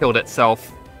killed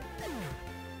itself.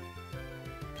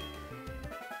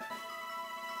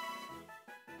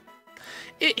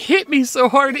 It hit me so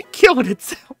hard it killed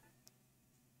itself.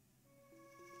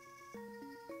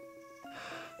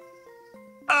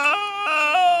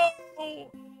 Oh.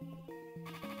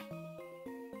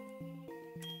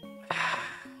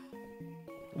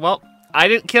 Well, I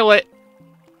didn't kill it.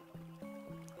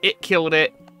 It killed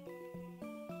it.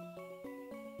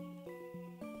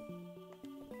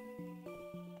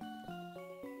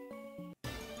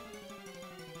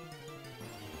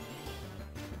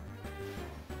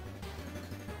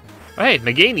 Oh, hey,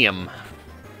 Meganium.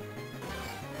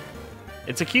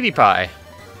 It's a cutie pie.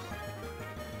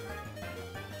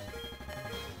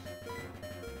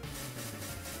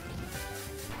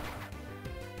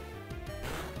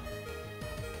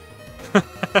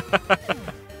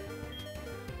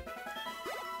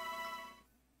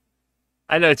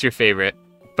 I know it's your favorite,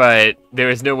 but there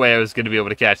was no way I was going to be able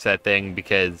to catch that thing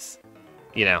because,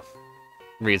 you know,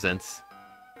 reasons.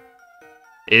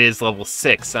 It is level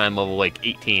 6, I'm level, like,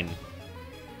 18.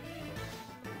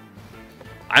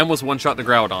 I almost one-shot the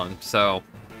Groudon, so.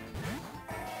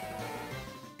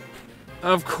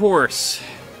 Of course.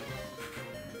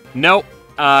 Nope.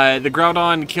 The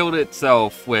Groudon killed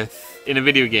itself in a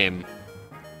video game.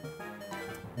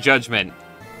 Judgment.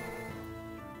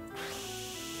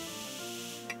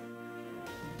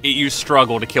 It used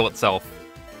struggle to kill itself.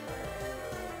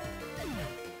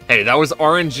 Hey, that was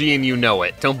RNG and you know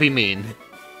it. Don't be mean.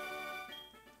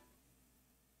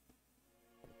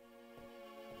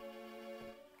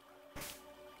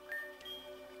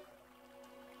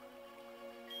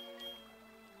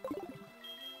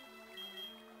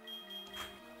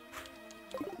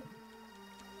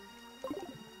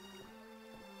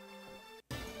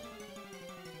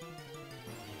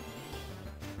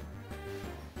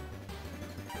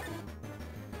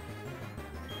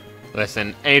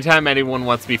 Listen, anytime anyone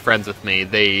wants to be friends with me,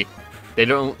 they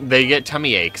get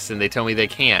tummy aches and they tell me they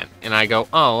can't, and I go,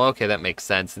 oh, okay, that makes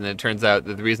sense. And then it turns out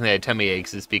that the reason they had tummy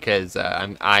aches is because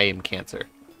I am cancer.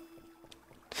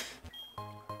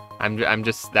 I'm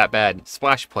just that bad.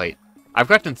 Splash plate. I've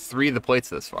gotten 3 of the plates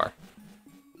this far.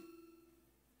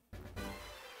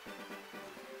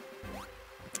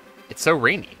 It's so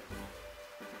rainy.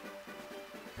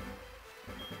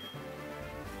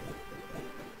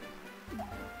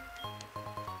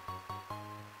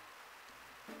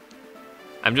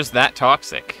 I'm just that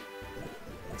toxic.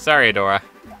 Sorry, Adora.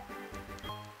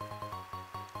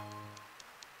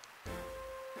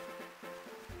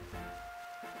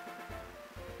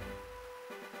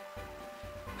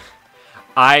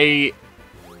 I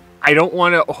don't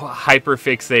want to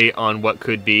hyperfixate on what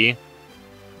could be,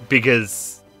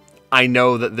 because I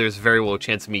know that there's very well a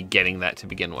chance of me getting that to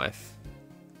begin with.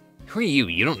 Who are you?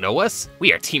 You don't know us?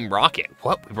 We are Team Rocket.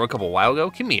 What? We broke up a while ago?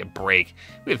 Give me a break.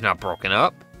 We have not broken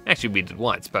up. Actually, we did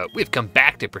once, but we've come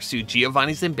back to pursue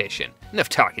Giovanni's ambition. Enough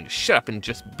talking. Just shut up and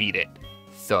just beat it.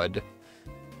 Thud.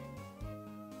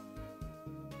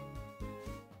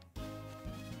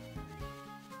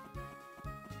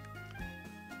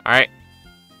 Alright.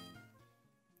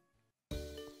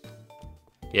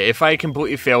 Yeah, if I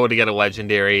completely fail to get a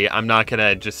legendary, I'm not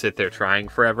gonna just sit there trying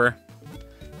forever.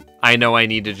 I know I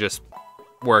need to just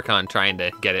work on trying to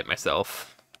get it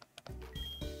myself.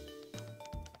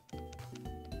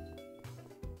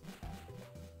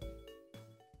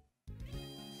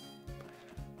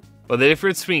 Well, the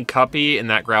difference between Cuppy and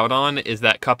that Groudon is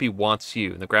that Cuppy wants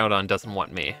you, and the Groudon doesn't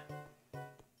want me.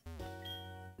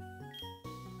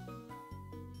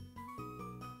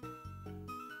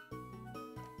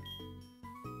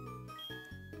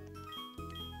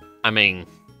 I mean...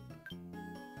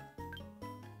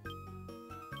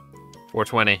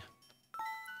 420.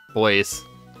 Boys.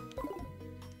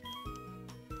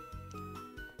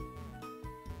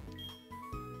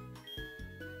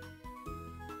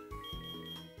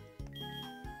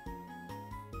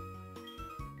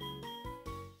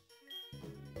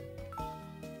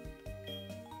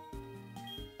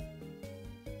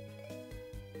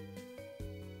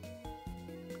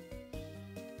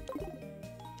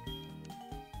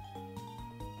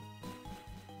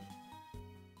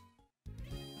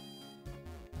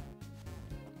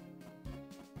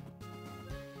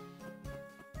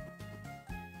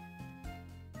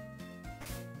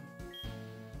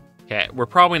 Okay, we're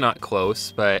probably not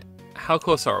close, but how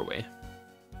close are we?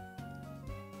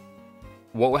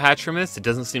 What will hatch from this? It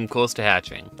doesn't seem close to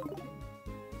hatching.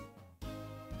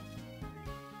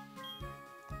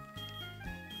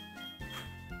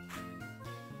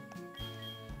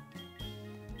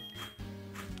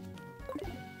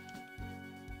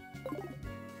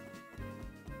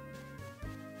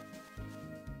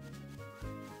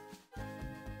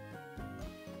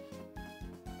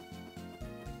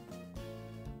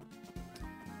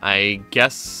 I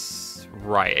guess...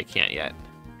 right, I can't yet.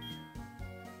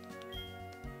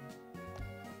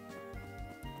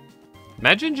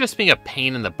 Imagine just being a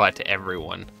pain in the butt to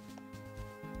everyone.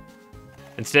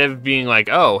 Instead of being like,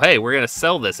 oh, hey, we're gonna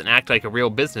sell this and act like a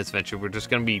real business venture, we're just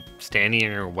gonna be standing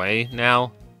in your way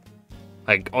now.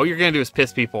 Like, all you're gonna do is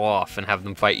piss people off and have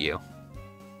them fight you.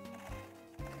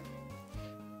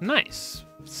 Nice.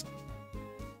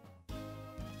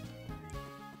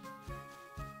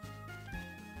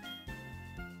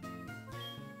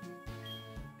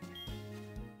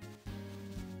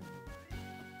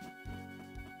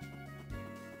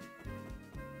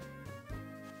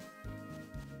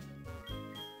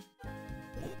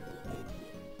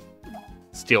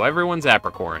 Steal everyone's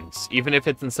apricorns. Even if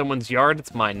it's in someone's yard,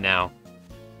 it's mine now.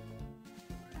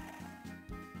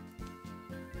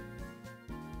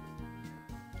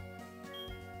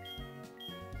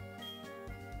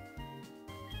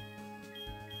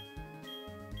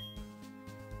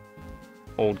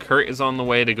 Old Kurt is on the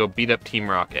way to go beat up Team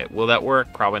Rocket. Will that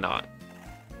work? Probably not.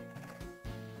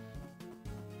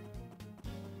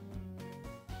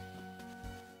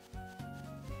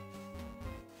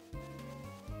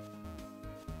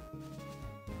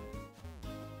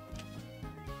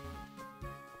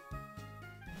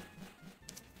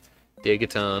 Dig a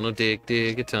tunnel, dig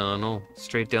a tunnel.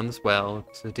 Straight down this well,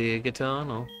 so dig a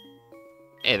tunnel.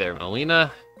 Hey there,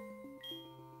 Melina.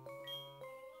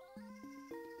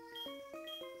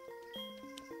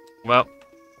 Well,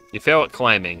 you fail at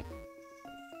climbing.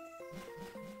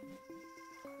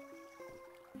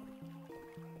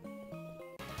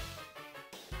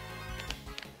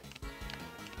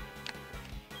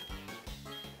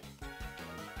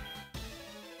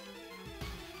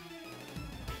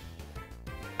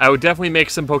 I would definitely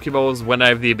make some Pokeballs when I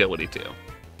have the ability to.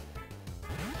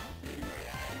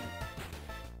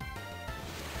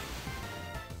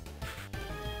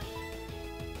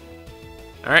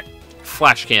 Alright,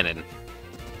 Flash Cannon.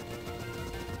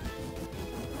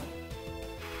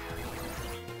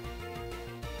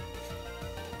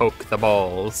 Poke the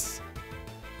balls.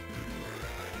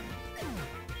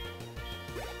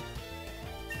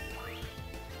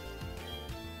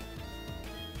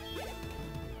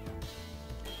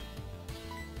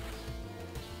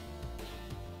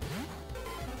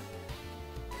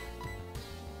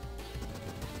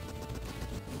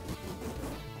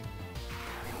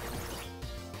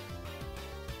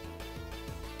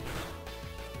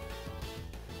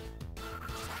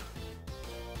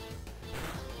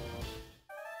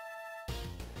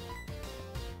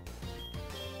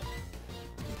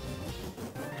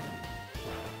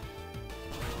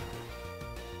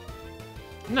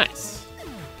 Nice.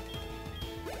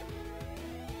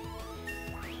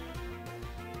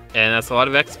 And that's a lot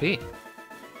of XP.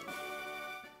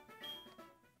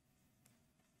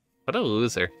 What a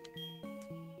loser.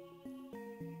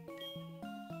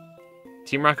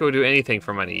 Team Rocket would do anything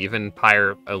for money, even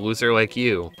hire a loser like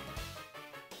you.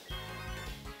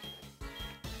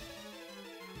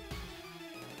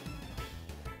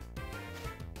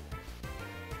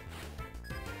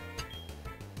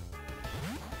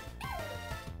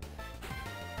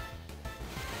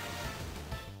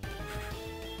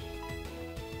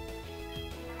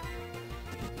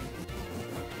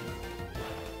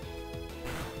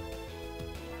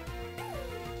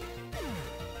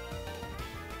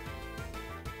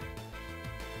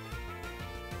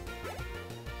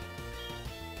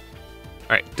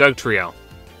 Alright, Doug Trio.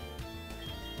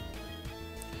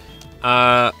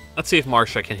 Let's see if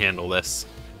Marsha can handle this.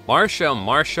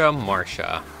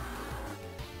 Marsha.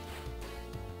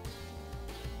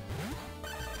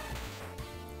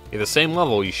 You're the same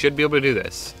level, you should be able to do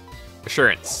this.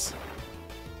 Assurance.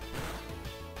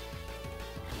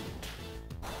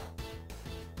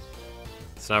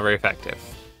 It's not very effective.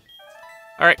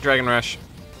 Alright, Dragon Rush.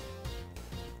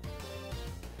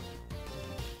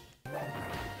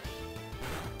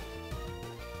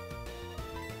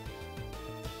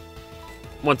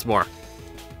 Once more.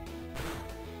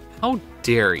 How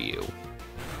dare you?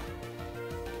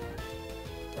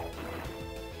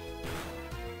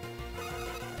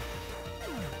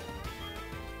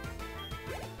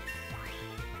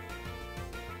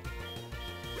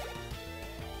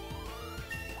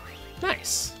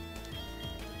 Nice.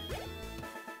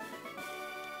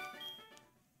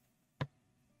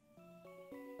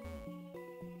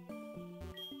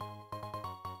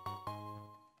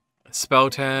 Spell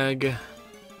tag.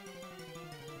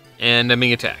 And I'm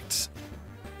being attacked.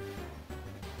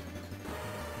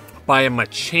 By a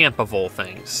Machamp of all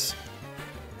things.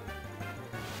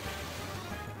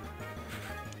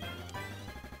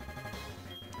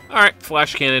 Alright,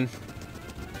 Flash Cannon.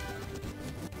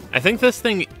 I think this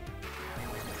thing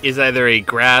is either a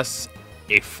grass,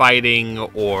 a fighting,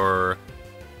 or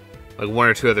like one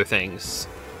or two other things.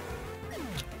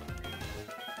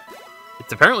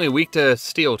 It's apparently weak to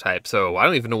Steel type, so I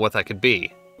don't even know what that could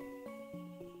be.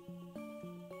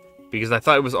 Because I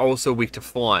thought it was also weak to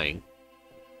flying.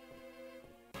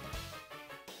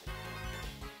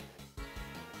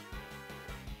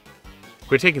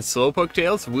 Quit taking Slowpoke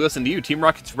tails? If we listen to you, Team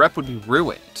Rocket's rep would be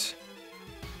ruined.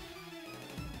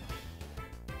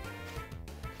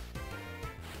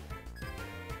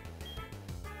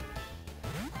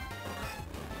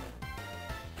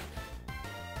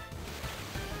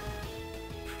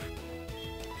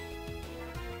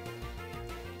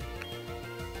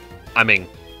 I mean,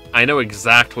 I know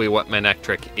exactly what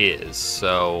Manectric is,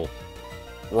 so...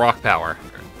 Rock Power.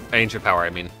 Ancient Power, I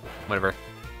mean. Whatever.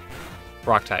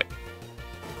 Rock type.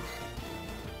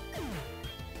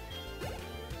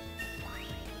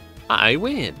 I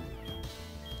win.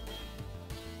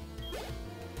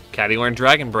 Catty learned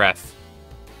Dragon Breath.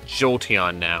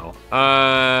 Jolteon now.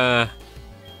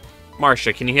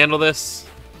 Marsha, can you handle this?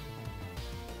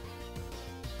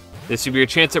 This would be your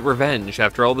chance at revenge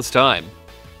after all this time.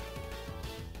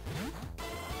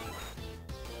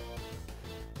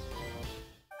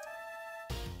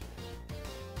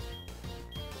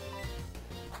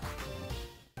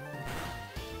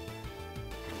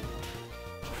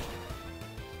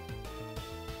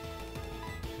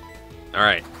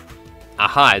 Alright.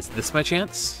 Aha, is this my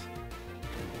chance?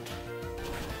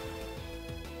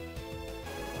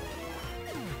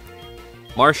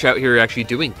 Marsh out here actually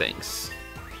doing things.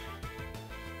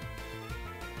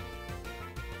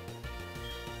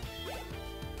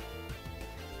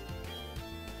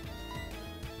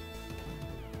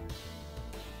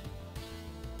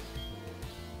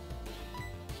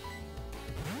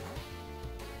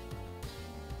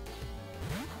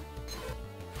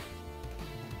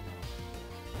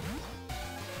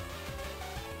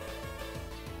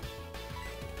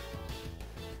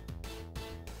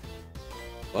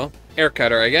 Well, air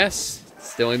cutter, I guess.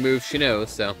 It's the only move she knows,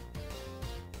 so.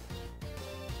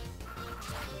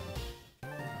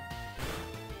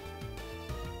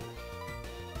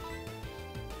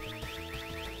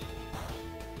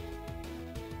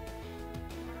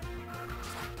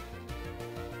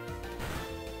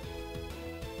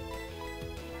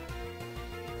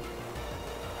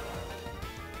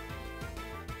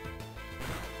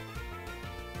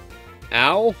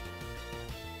 Ow.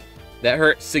 That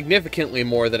hurt significantly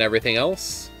more than everything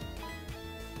else.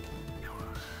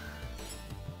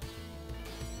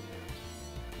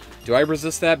 Do I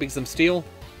resist that because I'm steel?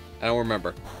 I don't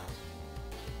remember.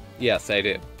 Yes, I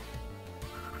do.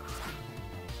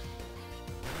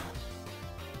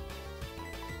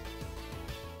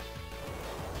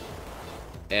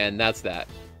 And that's that.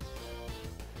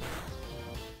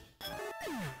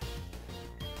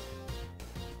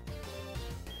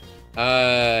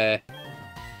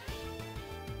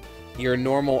 Your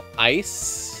normal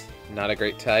ice, not a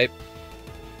great type.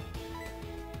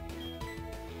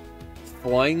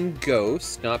 Flying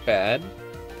ghost, not bad.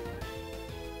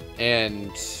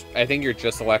 And I think you're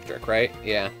just electric, right?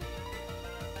 Yeah.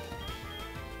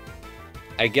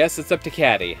 I guess it's up to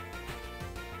Caddy.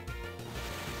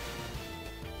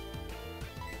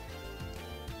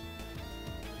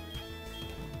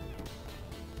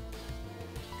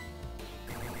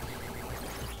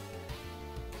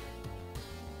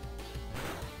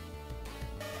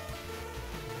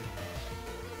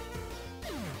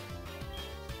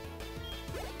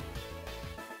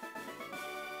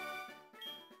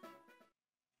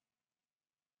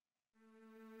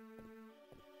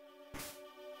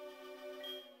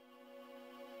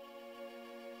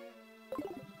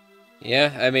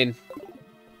 Yeah, I mean,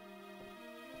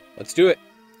 let's do it.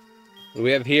 What do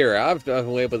we have here? I've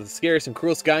been labeled the scariest and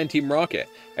cruelest guy in Team Rocket.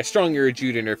 I strongly urge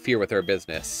you to interfere with our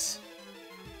business.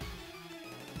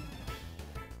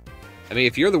 I mean,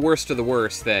 if you're the worst of the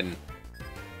worst, then...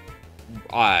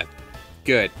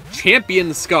 good.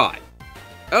 Champion Scott.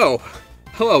 Oh,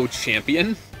 hello,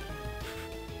 champion.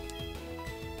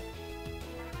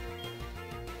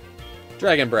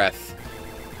 Dragon Breath.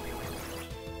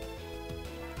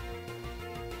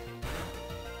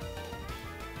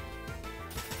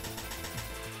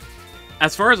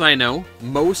 As far as I know,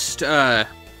 most legendary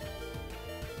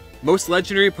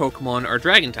Pokemon are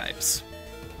dragon types.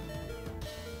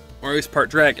 Or at least part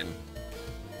dragon.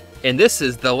 And this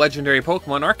is the legendary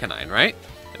Pokemon Arcanine, right?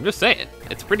 I'm just saying.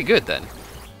 It's pretty good then.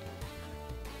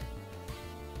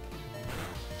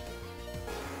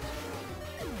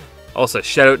 Also,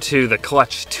 shout out to the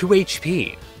clutch 2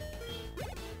 HP.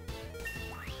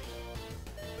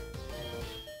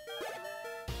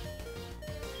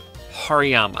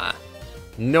 Hariyama.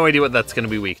 No idea what that's going to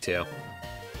be weak to.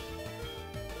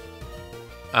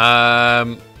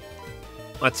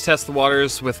 Let's test the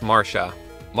waters with Marsha.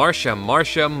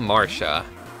 Marsha.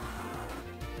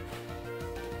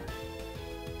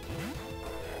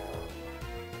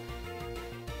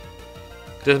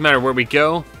 Doesn't matter where we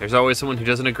go, there's always someone who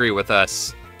doesn't agree with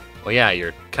us. Well, yeah,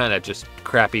 you're kind of just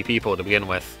crappy people to begin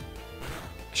with.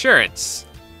 Assurance.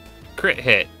 Crit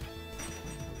hit.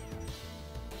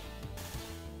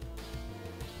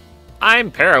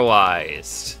 I'm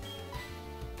paralyzed.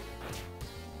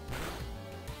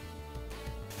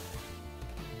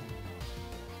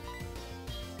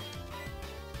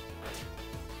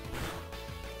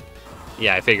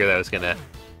 Yeah, I figured that was gonna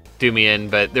do me in,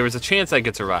 but there was a chance I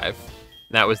could survive.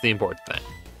 That was the important thing.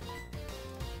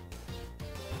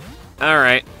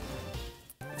 Alright.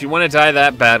 If you want to die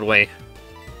that badly,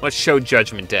 let's show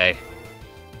Judgment Day.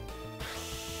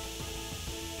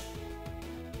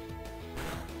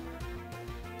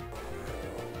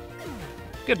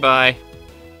 Goodbye.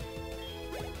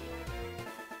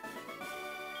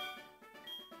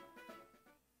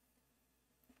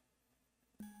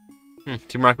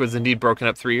 Team Rocket was indeed broken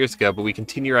up 3 years ago, but we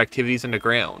continue our activities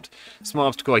underground. A small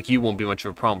obstacle like you won't be much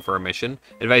of a problem for our mission.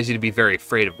 I advise you to be very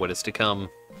afraid of what is to come.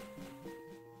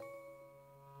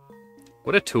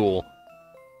 What a tool.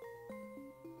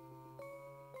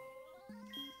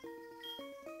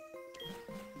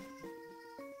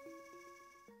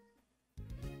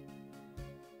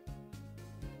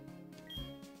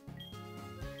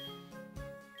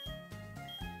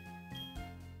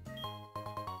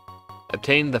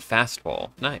 Obtain the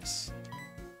fastball. Nice.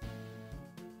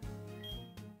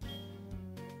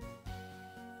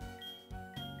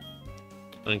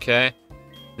 Okay.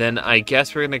 Then I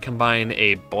guess we're going to combine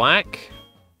a black.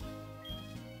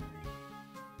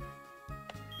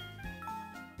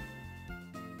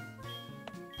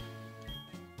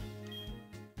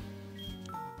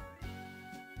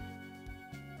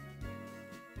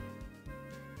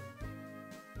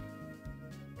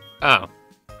 Oh.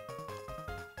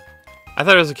 I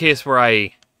thought it was a case where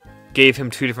I gave him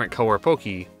 2 different color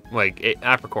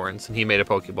apricorns, and he made a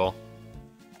Pokeball.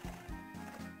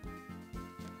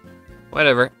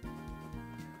 Whatever.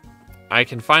 I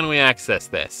can finally access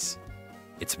this.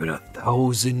 It's been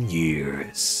 1,000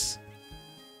 years.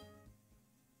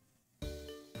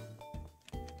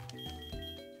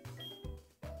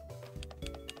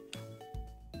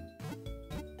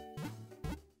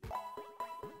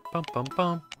 Bum bum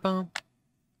bum bum.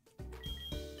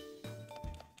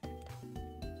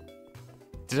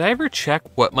 Did I ever check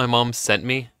what my mom sent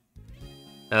me?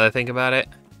 Now that I think about it.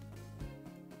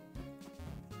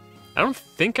 I don't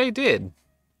think I did.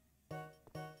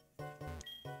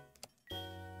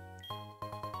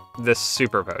 The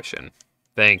super potion.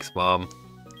 Thanks, Mom.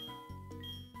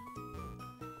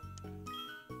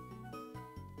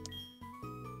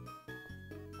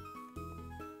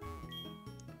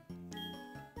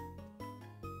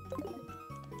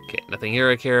 Okay, nothing here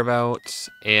I care about.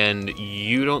 And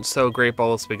you don't sell Great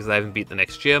Balls because I haven't beat the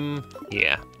next gym.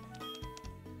 Yeah.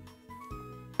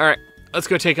 Alright, let's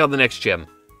go take out the next gym.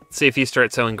 See if he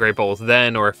starts selling Great Balls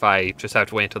then, or if I just have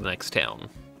to wait until the next town.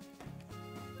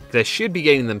 Because I should be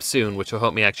getting them soon, which will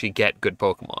help me actually get good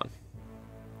Pokemon.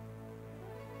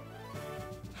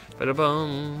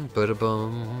 Ba-da-bum,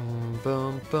 ba-da-bum,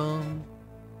 bum, bum.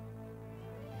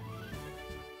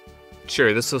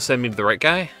 Sure, this will send me to the right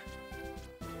guy.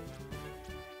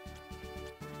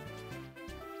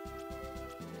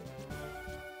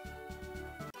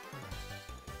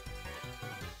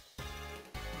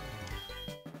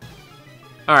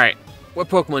 Alright, what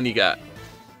Pokemon you got?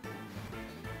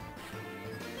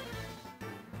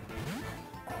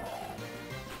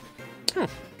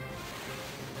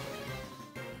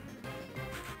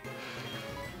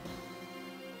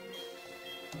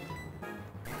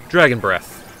 Dragon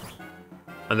Breath.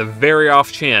 On the very off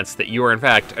chance that you are in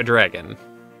fact a dragon.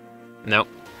 Nope.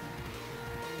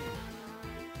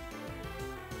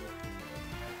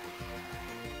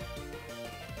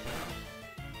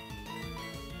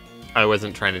 I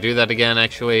wasn't trying to do that again,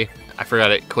 actually. I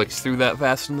forgot it clicks through that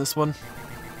fast in this one.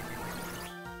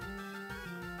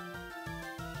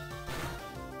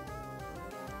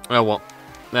 Oh well,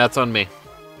 that's on me.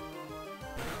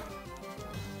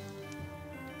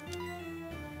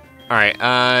 Alright,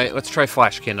 let's try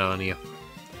Flash Cannon on you.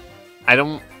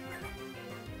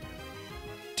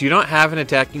 Do you not have an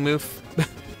attacking move?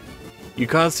 You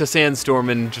caused a sandstorm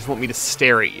and just want me to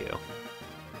stare at you.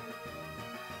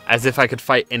 As if I could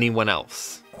fight anyone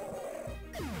else.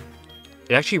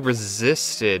 It actually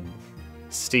resisted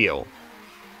steel.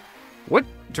 What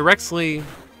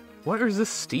resists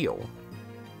steel?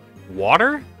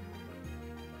 Water?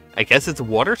 I guess it's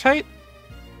water type?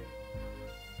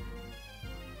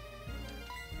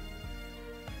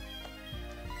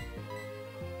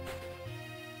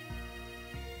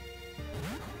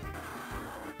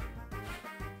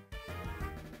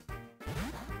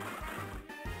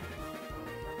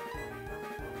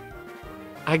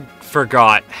 I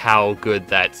forgot how good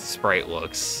that sprite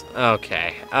looks.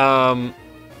 Okay.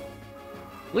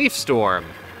 Leaf Storm.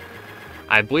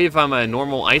 I believe I'm a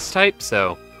normal ice type,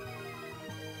 so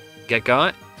get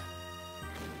got.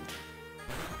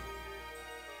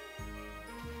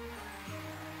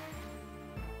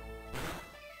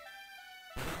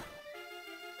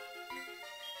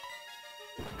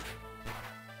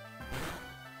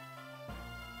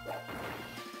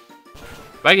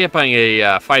 If I get by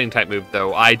a fighting type move,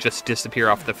 though, I just disappear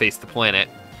off the face of the planet.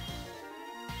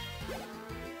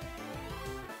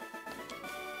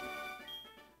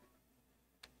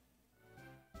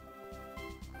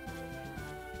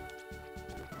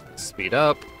 Speed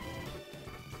up.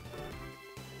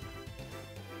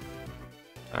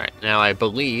 Alright, now I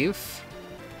believe...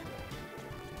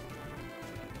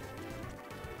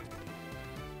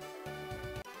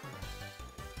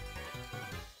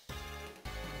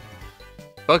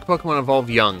 Bug Pokemon evolve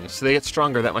young, so they get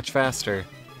stronger that much faster.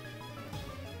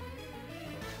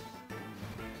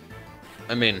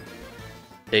 I mean,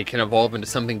 they can evolve into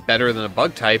something better than a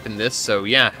bug type in this, so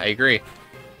yeah, I agree.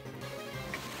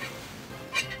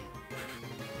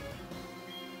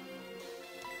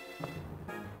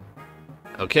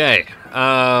 Okay,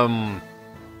 I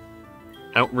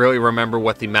don't really remember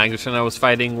what the Magneton I was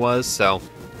fighting was, so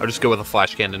I'll just go with a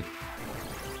Flash Cannon.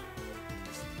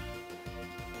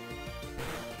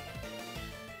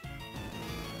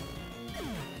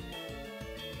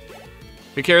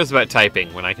 Who cares about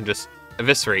typing when I can just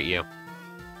eviscerate you?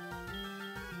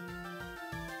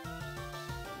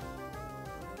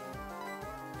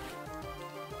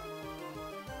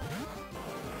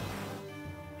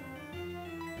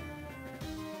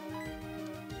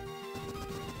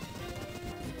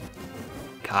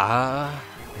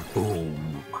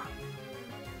 Boom.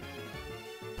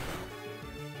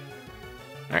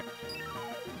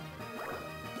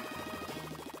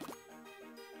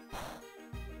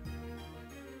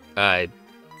 Alright.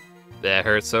 That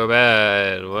hurts so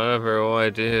bad. Whatever will I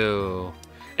do?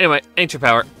 Anyway, ancient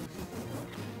power.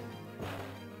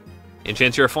 Any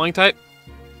chance you're a flying type?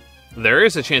 There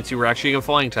is a chance you were actually a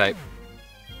flying type.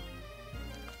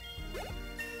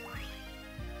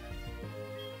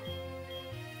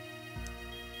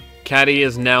 Caddy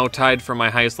is now tied for my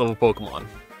highest level Pokemon.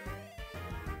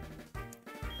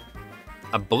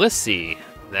 A Blissey.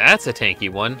 That's a tanky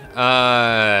one.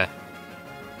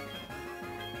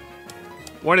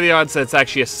 What are the odds that it's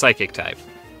actually a psychic type?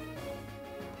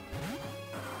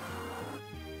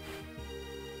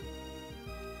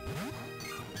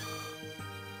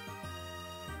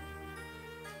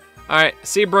 Alright,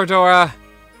 see you, Brodora.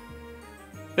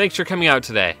 Thanks for coming out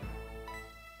today.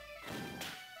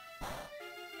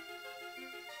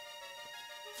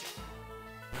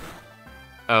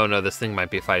 Oh no, this thing might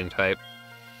be a fighting type.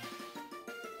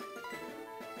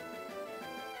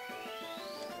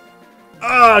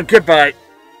 Ah, goodbye.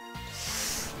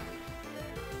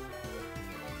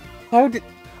 How did...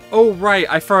 Oh, right,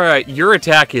 I forgot. Your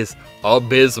attack is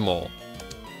abysmal.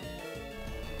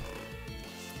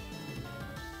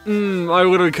 I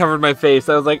literally covered my face.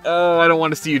 I was like, oh, I don't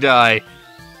want to see you die.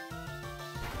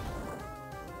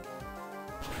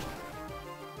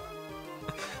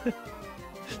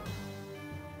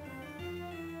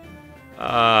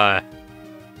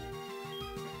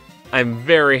 I'm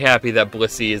very happy that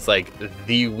Blissey is, like,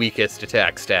 the weakest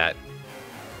attack stat.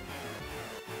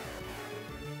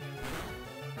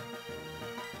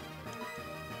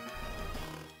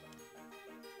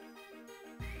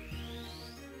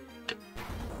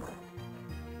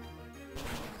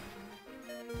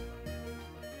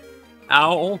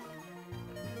 Ow.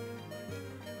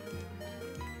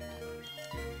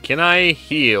 Can I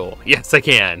heal? Yes, I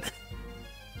can.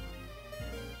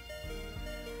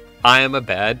 I am a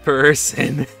bad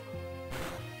person.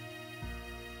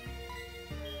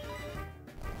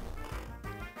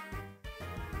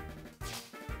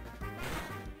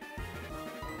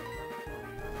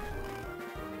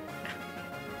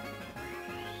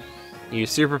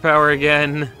 Use superpower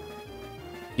again.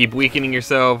 Keep weakening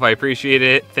yourself. I appreciate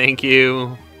it. Thank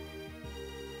you.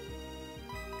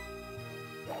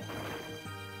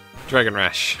 Dragon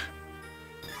Rush.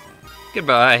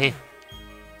 Goodbye.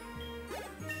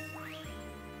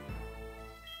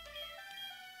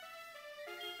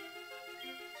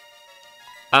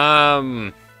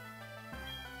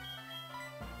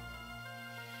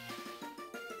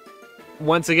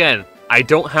 Once again, I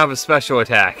don't have a special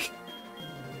attack.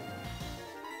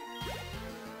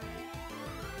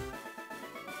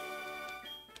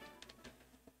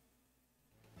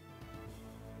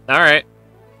 Alright.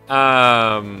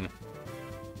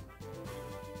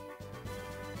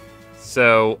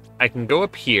 So, I can go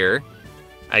up here.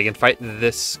 I can fight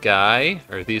this guy,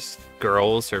 or these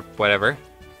girls, or whatever.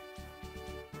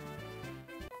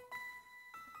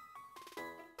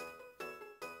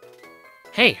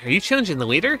 Hey, are you challenging the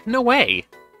leader? No way!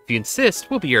 If you insist,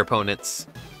 we'll be your opponents.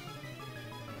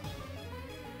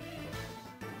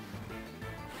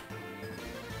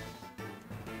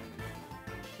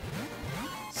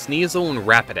 Sneasel and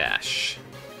Rapidash.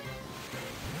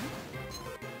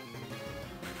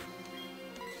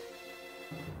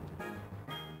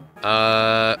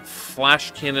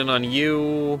 Flash Cannon on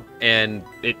you, and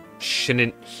it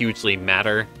shouldn't hugely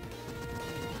matter.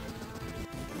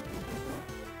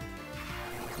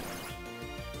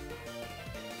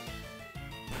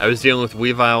 I was dealing with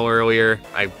Weavile earlier.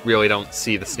 I really don't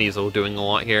see the Sneasel doing a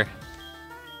lot here.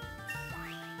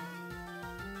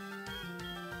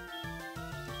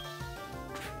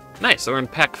 Nice, we're in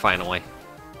Peck finally.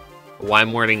 Why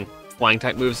I'm learning flying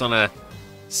type moves on a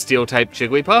steel type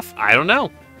Jigglypuff? I don't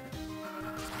know.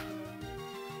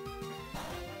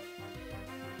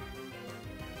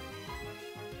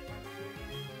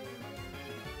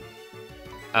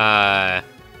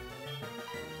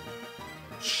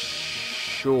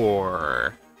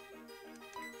 Sure.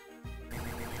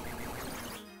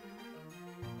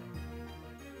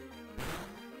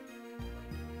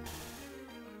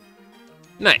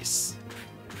 Nice.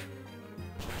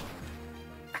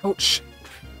 Ouch.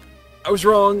 I was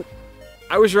wrong.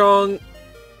 I was wrong.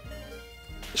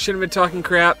 Shouldn't have been talking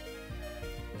crap.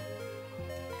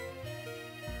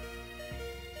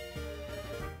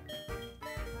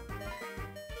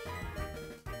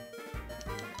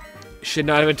 Should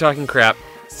not have been talking crap.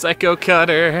 Psycho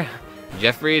Cutter.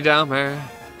 Jeffrey Dahmer.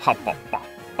 Hop, ba, ba,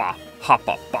 ba, hop,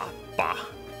 ba, ba, ba.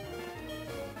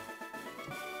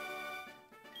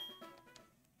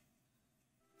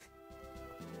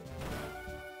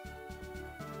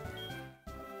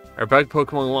 Our bug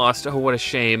Pokemon lost. Oh, what a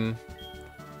shame.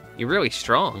 You're really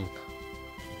strong.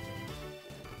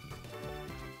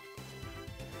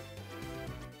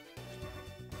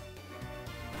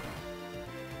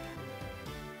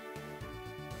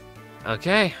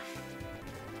 Okay.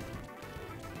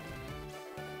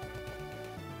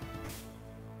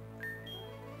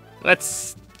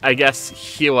 Let's, I guess,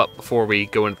 heal up before we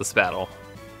go into this battle.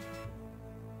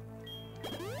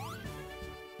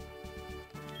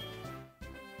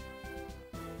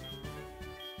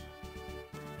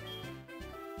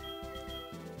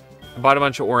 I bought a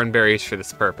bunch of orange berries for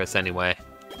this purpose anyway.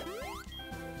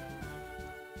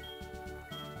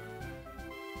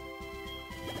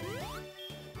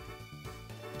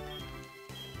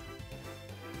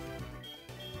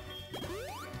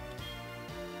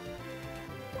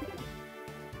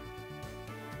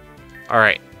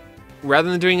 Alright, rather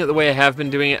than doing it the way I have been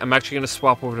doing it, I'm actually going to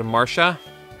swap over to Marsha,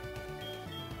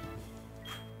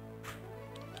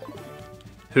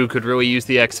 who could really use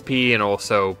the XP, and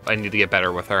also I need to get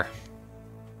better with her.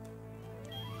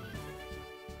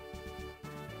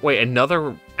 Wait,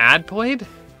 another ad played?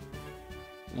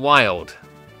 Wild.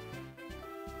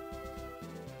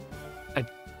 I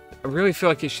really feel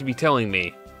like it should be telling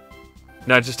me,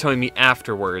 not just telling me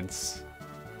afterwards.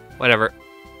 Whatever.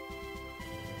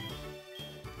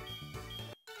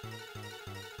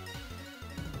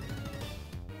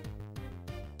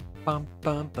 Bum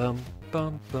bum bum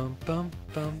bum bum bum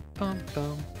bum bum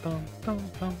bum bum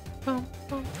bum bum bum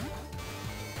bum.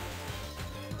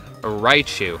 A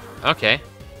Raichu. Okay.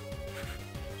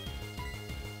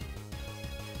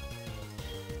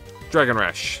 Dragon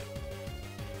Rush.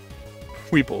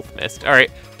 We both missed.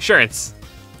 Alright. Assurance.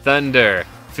 Thunder.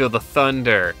 Feel the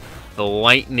thunder. The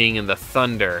lightning and the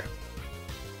thunder.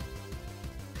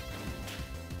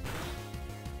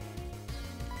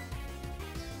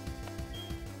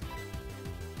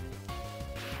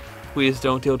 Please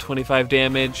don't deal 25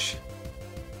 damage.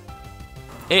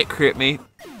 It crit me.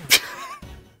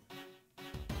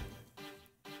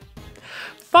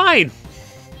 Fine.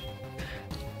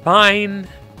 Fine.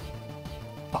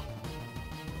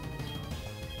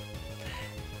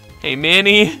 Hey,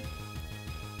 Manny.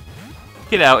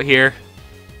 Get out here.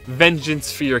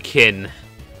 Vengeance for your kin.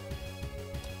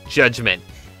 Judgment.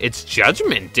 It's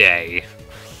Judgment Day.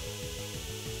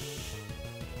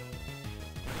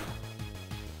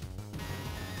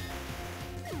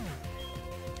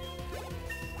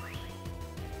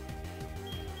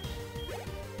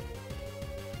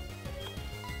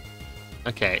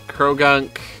 Okay,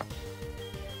 Krogunk.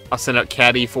 I'll send out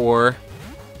Caddy for.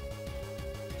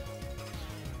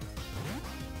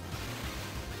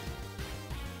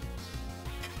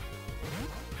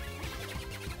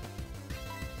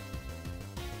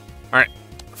 Alright,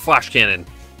 Flash Cannon.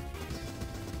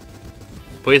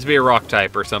 Please be a rock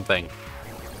type or something.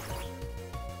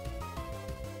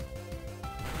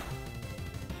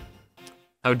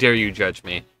 How dare you judge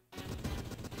me?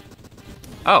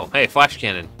 Oh, hey, Flash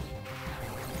Cannon.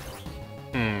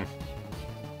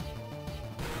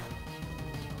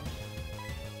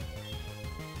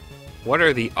 What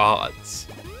are the odds?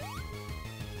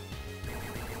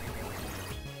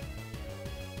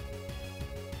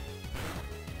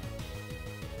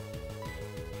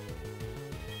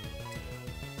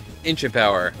 Ancient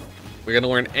Power. We're gonna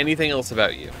learn anything else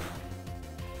about you.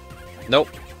 Nope.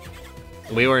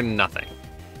 We learn nothing.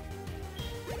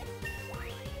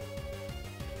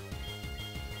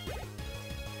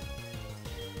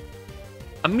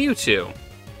 A Mewtwo.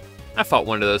 I fought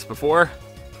one of those before.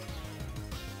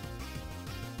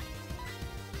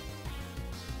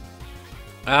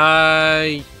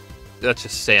 Let's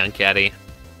just say Uncaddy.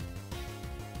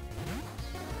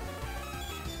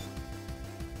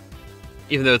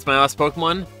 Even though it's my last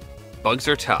Pokemon, bugs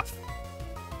are tough.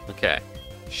 Okay.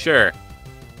 Sure.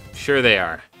 Sure they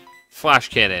are. Flash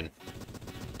Cannon.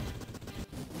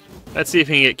 Let's see if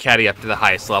we can get Caddy up to the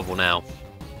highest level now.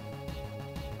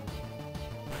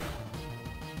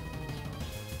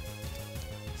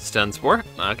 Stun Spore.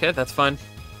 Okay, that's fine.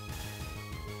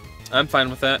 I'm fine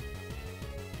with that.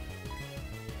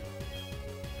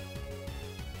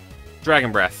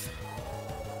 Dragon Breath.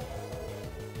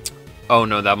 Oh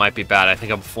no, that might be bad. I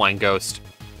think I'm a Flying Ghost.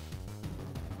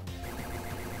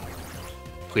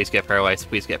 Please get paralyzed.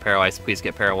 Please get paralyzed. Please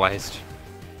get paralyzed.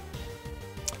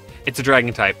 It's a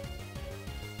Dragon type.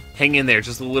 Hang in there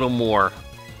just a little more.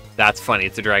 That's funny.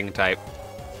 It's a Dragon type.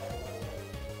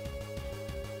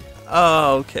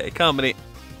 Oh, okay. Comedy.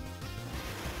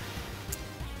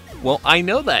 Well, I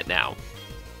know that now.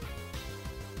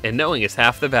 And knowing is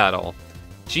half the battle.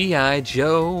 G.I.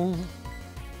 Joe.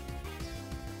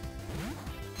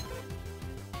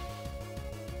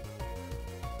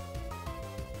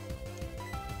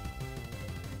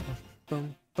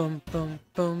 bum bum bum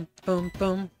bum bum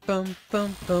bum bum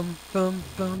bum bum bum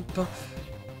bum bum.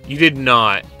 You did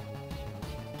not.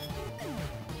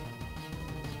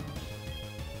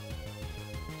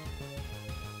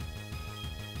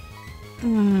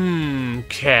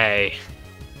 Okay.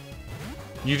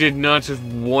 You did not just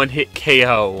one-hit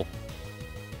KO.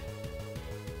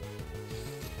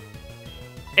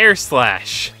 Air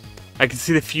Slash. I can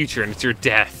see the future and it's your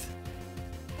death.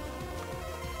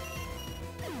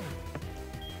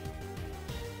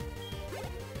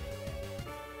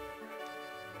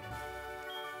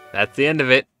 That's the end of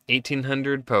it.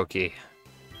 1800 Pokey.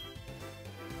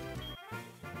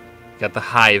 Got the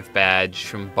Hive badge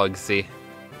from Bugsy.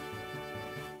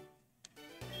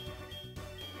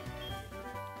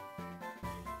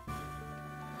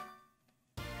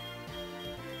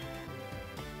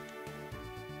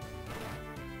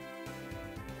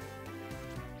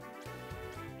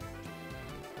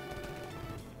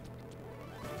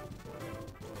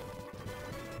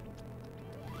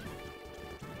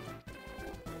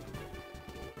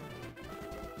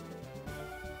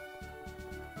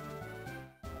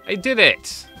 I did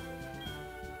it!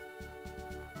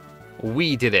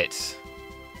 We did it.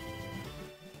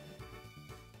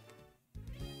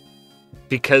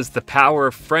 Because the power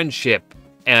of friendship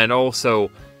and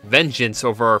also vengeance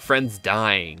over our friends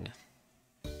dying.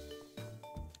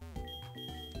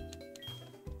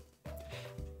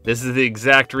 This is the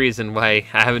exact reason why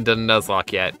I haven't done a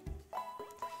Nuzlocke yet.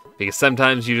 Because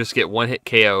sometimes you just get one hit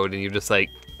KO'd and you're just like,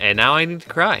 and now I need to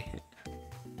cry.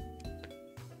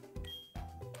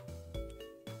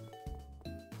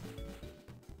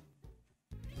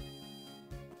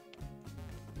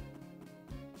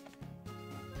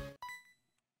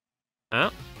 Oh.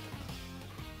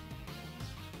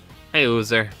 Hey,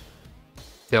 loser.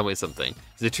 Tell me something.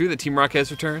 Is it true that Team Rocket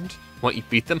has returned? What, you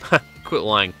beat them? Quit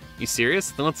lying. You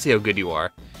serious? Then let's see how good you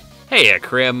are. Hey,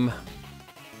 Krim.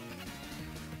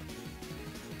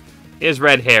 He has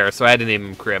red hair, so I had to name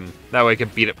him Krim. That way I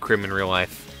could beat up Krim in real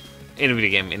life. In a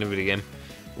video game, in a video game.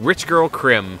 Rich Girl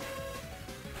Krim.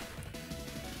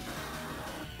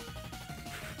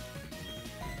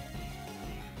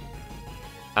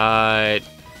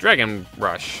 Dragon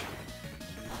Rush.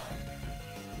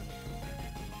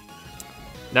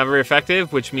 Not very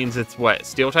effective, which means it's what?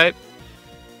 Steel type?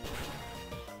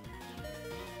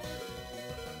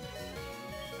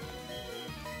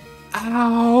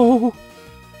 Ow!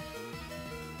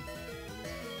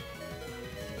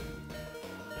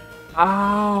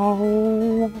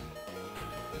 Ow!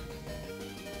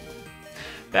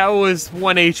 That was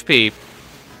 1 HP.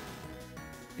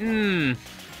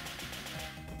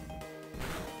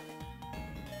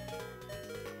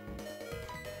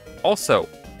 Also,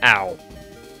 ow.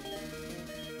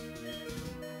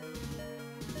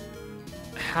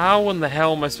 How in the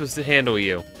hell am I supposed to handle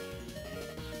you?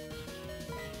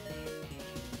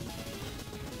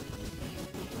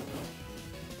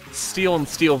 Steel and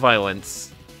steel violence.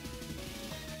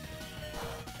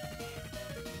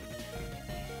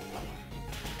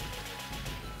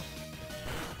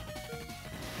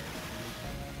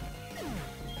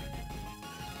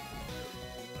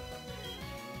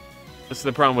 This is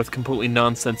the problem with completely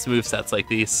nonsense movesets like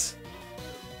these.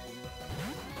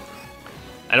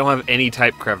 I don't have any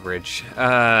type coverage.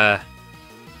 Alright,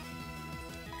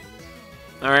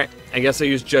 I guess I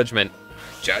use Judgment.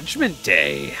 Judgment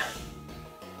Day!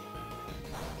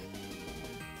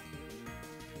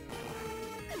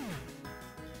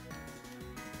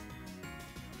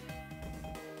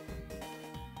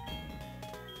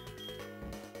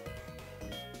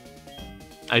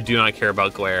 I do not care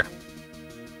about glare.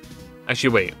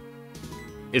 Actually, wait.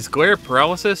 Is glare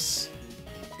paralysis?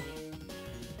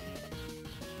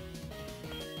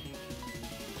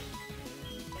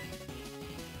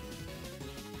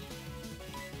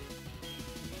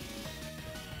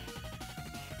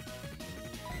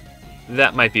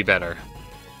 That might be better.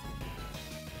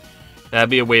 That'd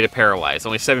be a way to paralyze.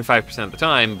 Only 75% of the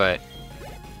time, but,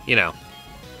 you know.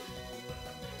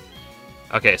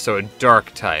 Okay, so a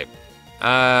dark type.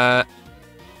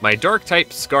 My dark type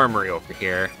Skarmory over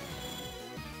here.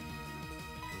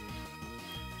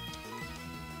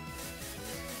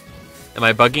 Am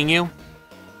I bugging you?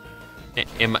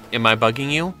 Am I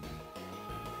bugging you?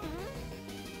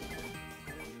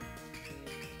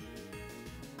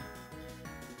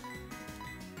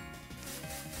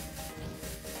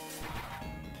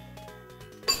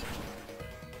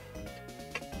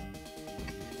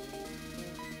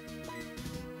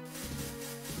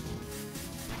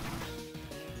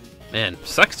 Man,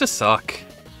 sucks to suck.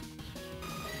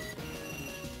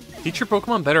 Teach your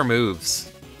Pokemon better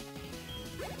moves.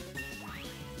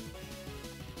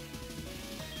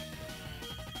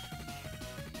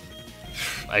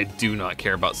 I do not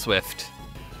care about Swift.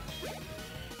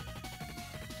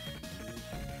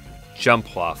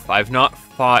 Jumpluff. I've not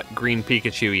fought Green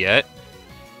Pikachu yet.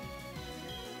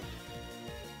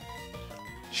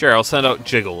 Sure, I'll send out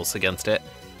Jiggles against it.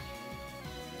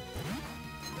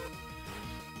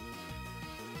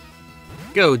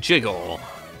 Go, Jiggle.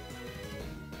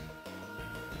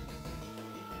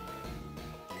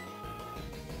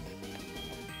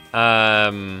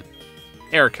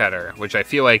 Air Cutter, which I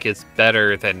feel like is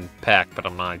better than Peck, but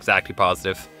I'm not exactly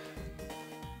positive.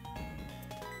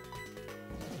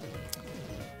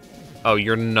 Oh,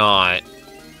 you're not.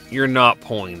 You're not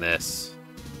pulling this.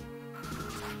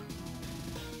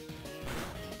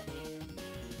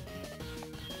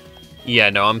 Yeah,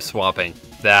 no, I'm swapping.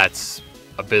 That's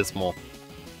abysmal.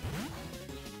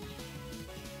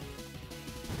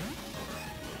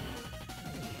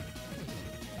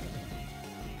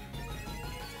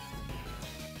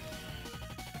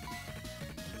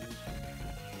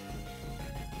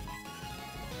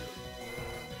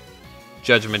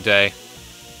 Judgment Day.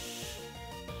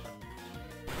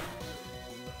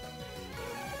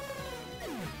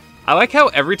 I like how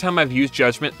every time I've used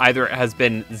Judgment, either it has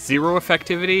been 0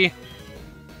 effectivity,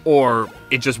 or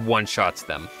it just one-shots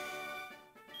them.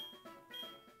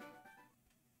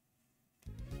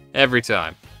 Every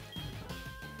time.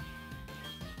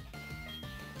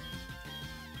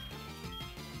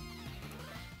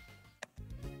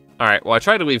 Alright, well I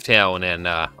tried to leave Talon, and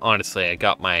honestly, I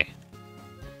got my,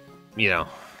 you know,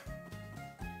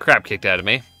 crap kicked out of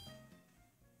me.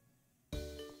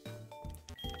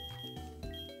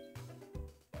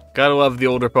 Gotta love the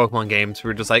older Pokemon games.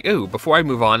 We're just like, ooh, before I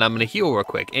move on, I'm gonna heal real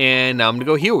quick. And now I'm gonna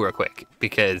go heal real quick.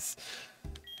 Because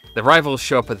the rivals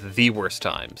show up at the worst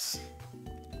times.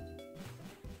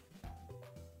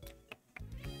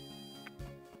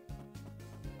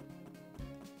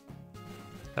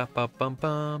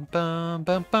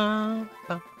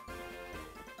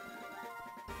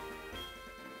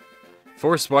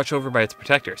 Forest watch over by its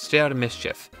protector. Stay out of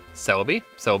mischief. Celebi.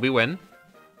 Celebi win.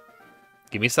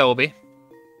 Give me Celebi.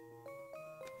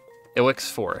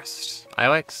 Ilex Forest.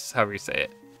 Ilex? However you say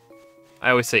it.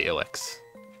 I always say Ilex.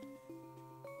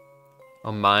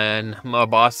 Oh man, my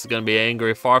boss is gonna be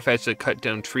angry. Farfetch'd that cut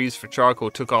down trees for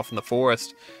charcoal took off in the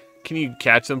forest. Can you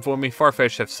catch them for me?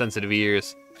 Farfetch'd have sensitive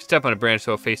ears. If you step on a branch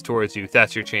they'll face towards you,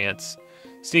 that's your chance.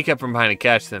 Sneak up from behind and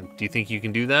catch them. Do you think you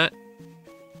can do that?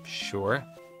 Sure.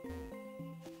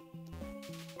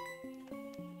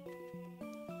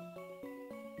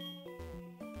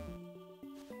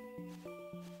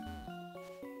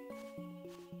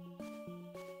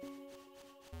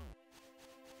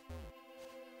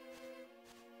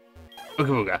 Ooga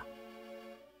booga.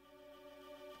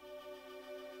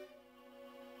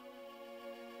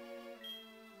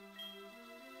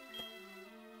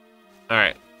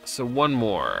 Alright, so one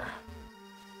more.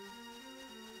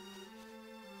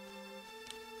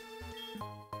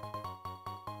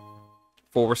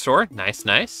 Full restore. Nice,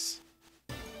 nice.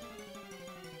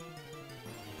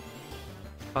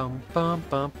 Bum bum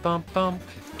bum bum bum.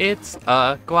 It's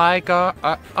a Gligar.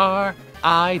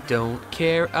 I don't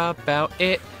care about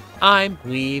it. I'm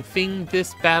leaving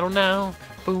this battle now.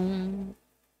 Boom.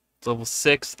 It's level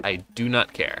 6. I do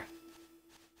not care.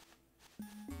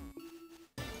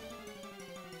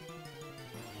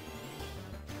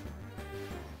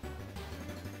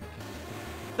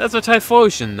 That's a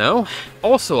Typhlosion, though.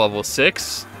 Also level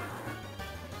 6.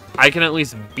 I can at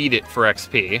least beat it for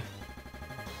XP.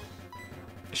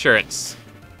 Assurance.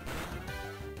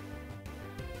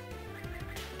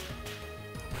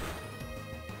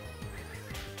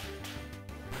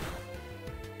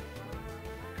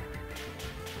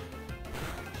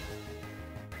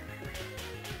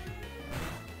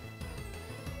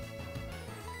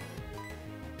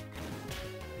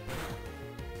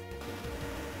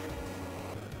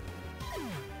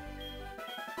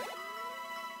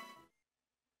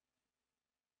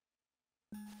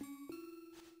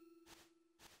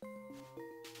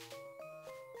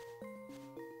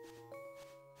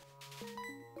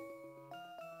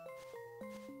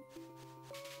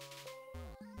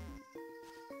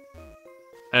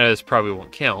 I know this probably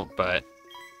won't count, but...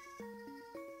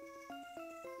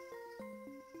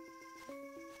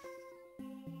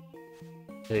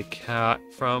 The cat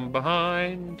from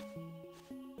behind.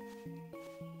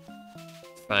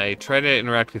 If I try to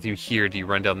interact with you here, do you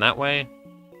run down that way?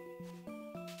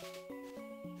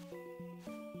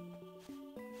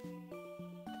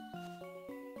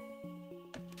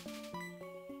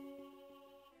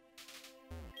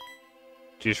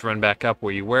 Do you just run back up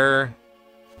where you were?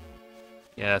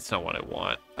 Yeah, that's not what I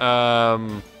want.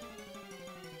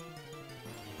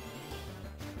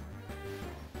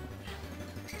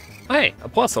 Hey, a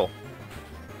Plusle.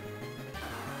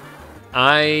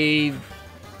 I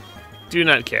do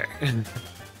not care.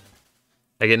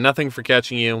 I get nothing for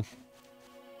catching you,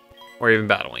 or even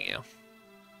battling you.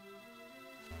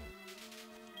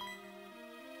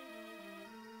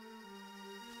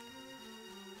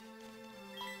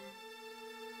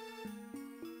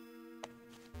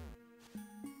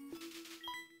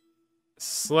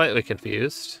 Slightly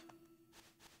confused.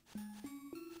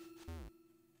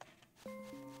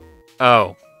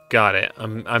 Oh, got it.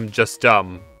 I'm just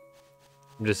dumb.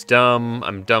 I'm just dumb.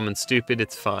 I'm dumb and stupid.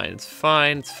 It's fine. It's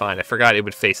fine. It's fine. I forgot it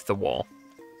would face the wall.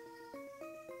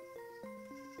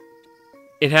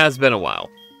 It has been a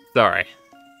while. Sorry.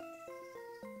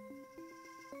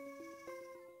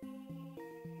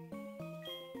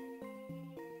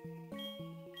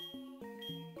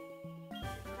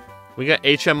 We got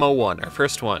HM01, our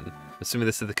first one. Assuming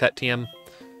this is the cut TM.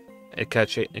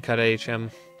 Cut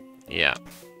HM. Yeah.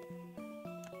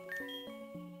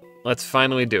 Let's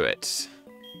finally do it.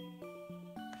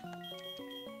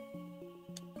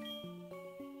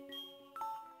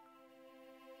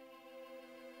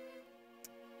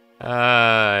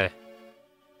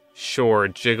 Sure,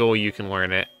 Jiggle, you can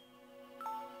learn it.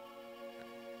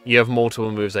 You have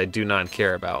multiple moves I do not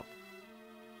care about.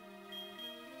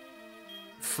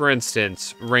 For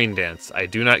instance, Rain Dance, I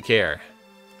do not care.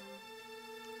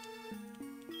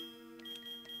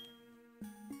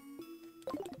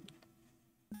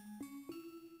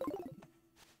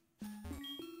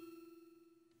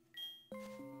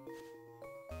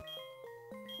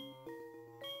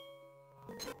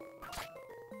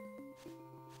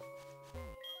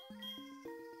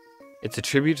 It's a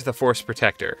tribute to the Force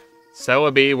Protector.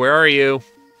 Celebi, where are you?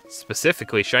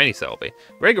 Specifically, Shiny Celebi.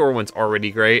 Regular one's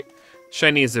already great.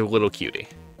 Shiny is a little cutie.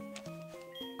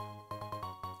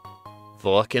 The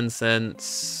Luck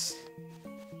Incense.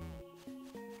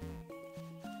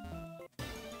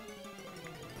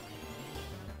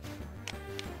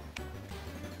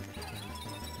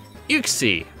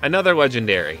 Uxie, another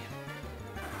legendary.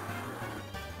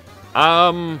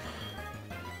 Odds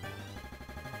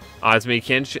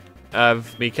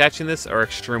of me catching this are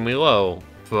extremely low,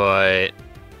 but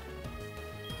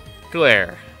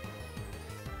Glare.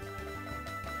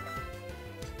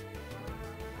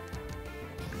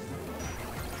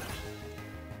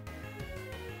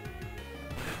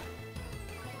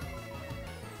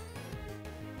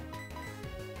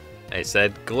 I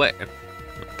said Glare.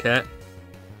 Okay.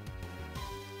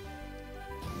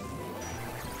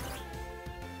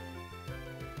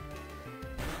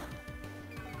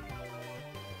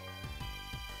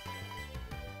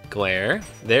 Glare.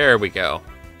 There we go.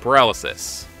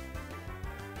 Paralysis.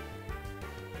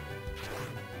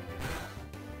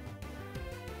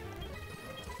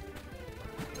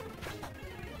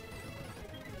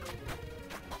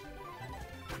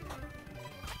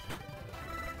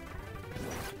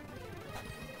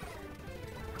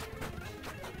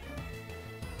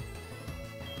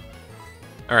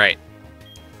 Alright.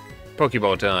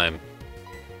 Pokeball time.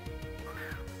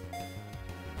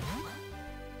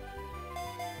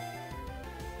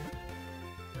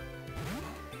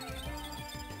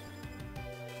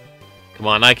 Come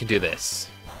on, I can do this.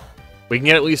 We can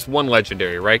get at least one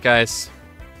legendary, right, guys?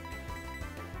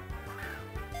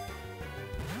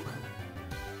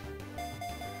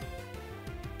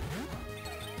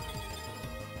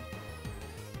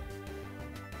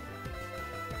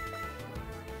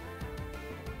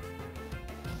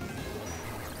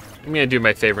 I'm gonna do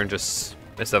my favor and just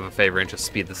myself a favor and just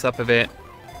speed this up a bit.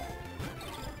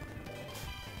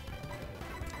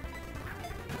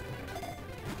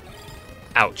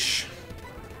 Ouch.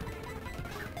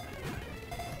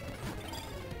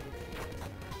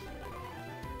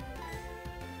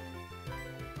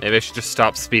 Maybe I should just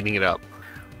stop speeding it up.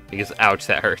 Because, ouch,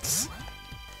 that hurts.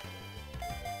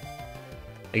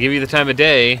 I give you the time of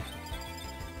day.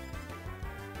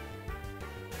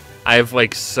 I have,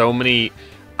 like, so many...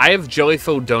 I have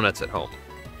jelly-filled donuts at home.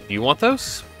 Do you want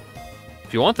those?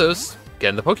 If you want those, get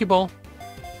in the Pokeball.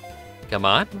 Come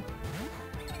on.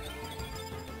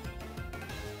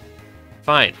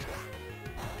 Fine.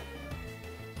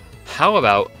 How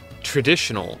about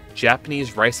traditional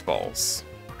Japanese rice balls?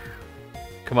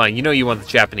 Come on, you know you want the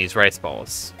Japanese rice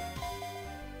balls.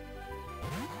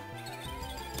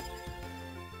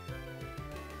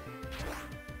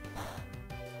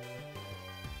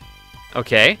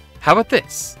 Okay, how about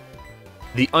this?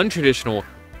 The untraditional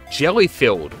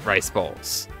jelly-filled rice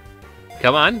balls.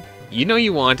 Come on, you know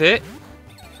you want it.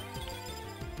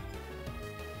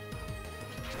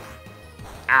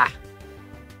 Ah.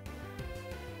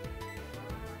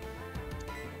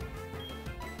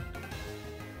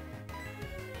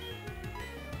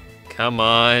 Come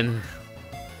on.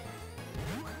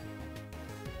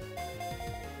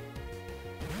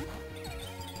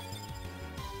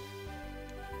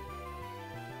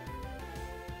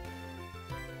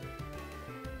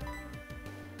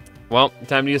 Well,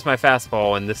 time to use my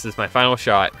fastball, and this is my final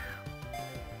shot.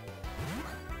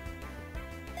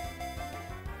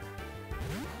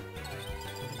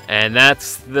 And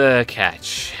that's the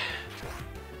catch.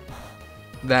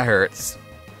 That hurts.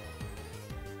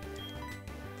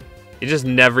 He just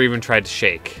never even tried to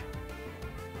shake.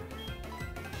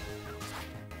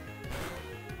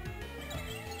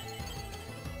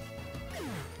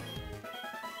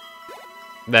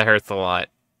 That hurts a lot.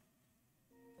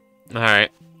 Alright.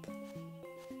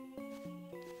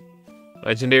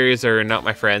 Legendaries are not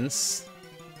my friends.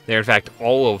 They're, in fact,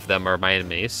 all of them are my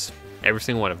enemies. Every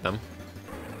single one of them.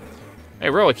 Hey,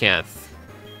 Rollicanth.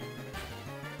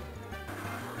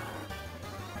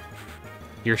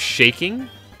 You're shaking?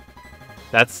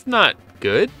 That's not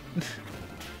good.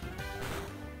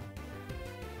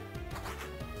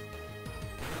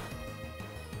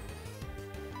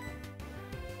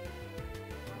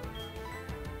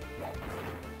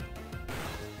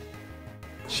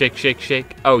 Shake, shake,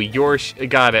 shake. Oh, you're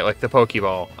got it, like the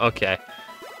Pokeball. Okay,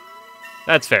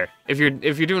 that's fair. If you're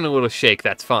doing a little shake,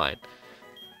 that's fine.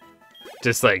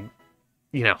 Just like,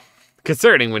 you know,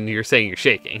 concerning when you're saying you're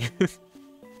shaking.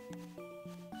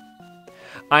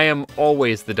 I am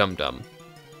always the dum-dum.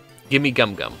 Give me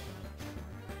gum-gum.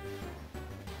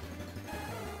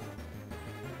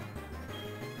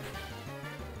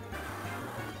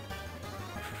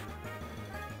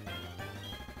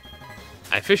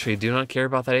 I officially do not care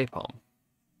about that Apalm.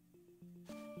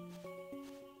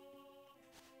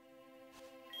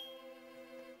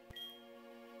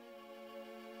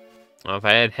 Well, if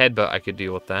I had Headbutt, I could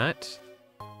deal with that.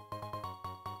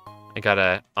 I got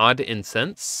a Odd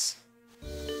Incense.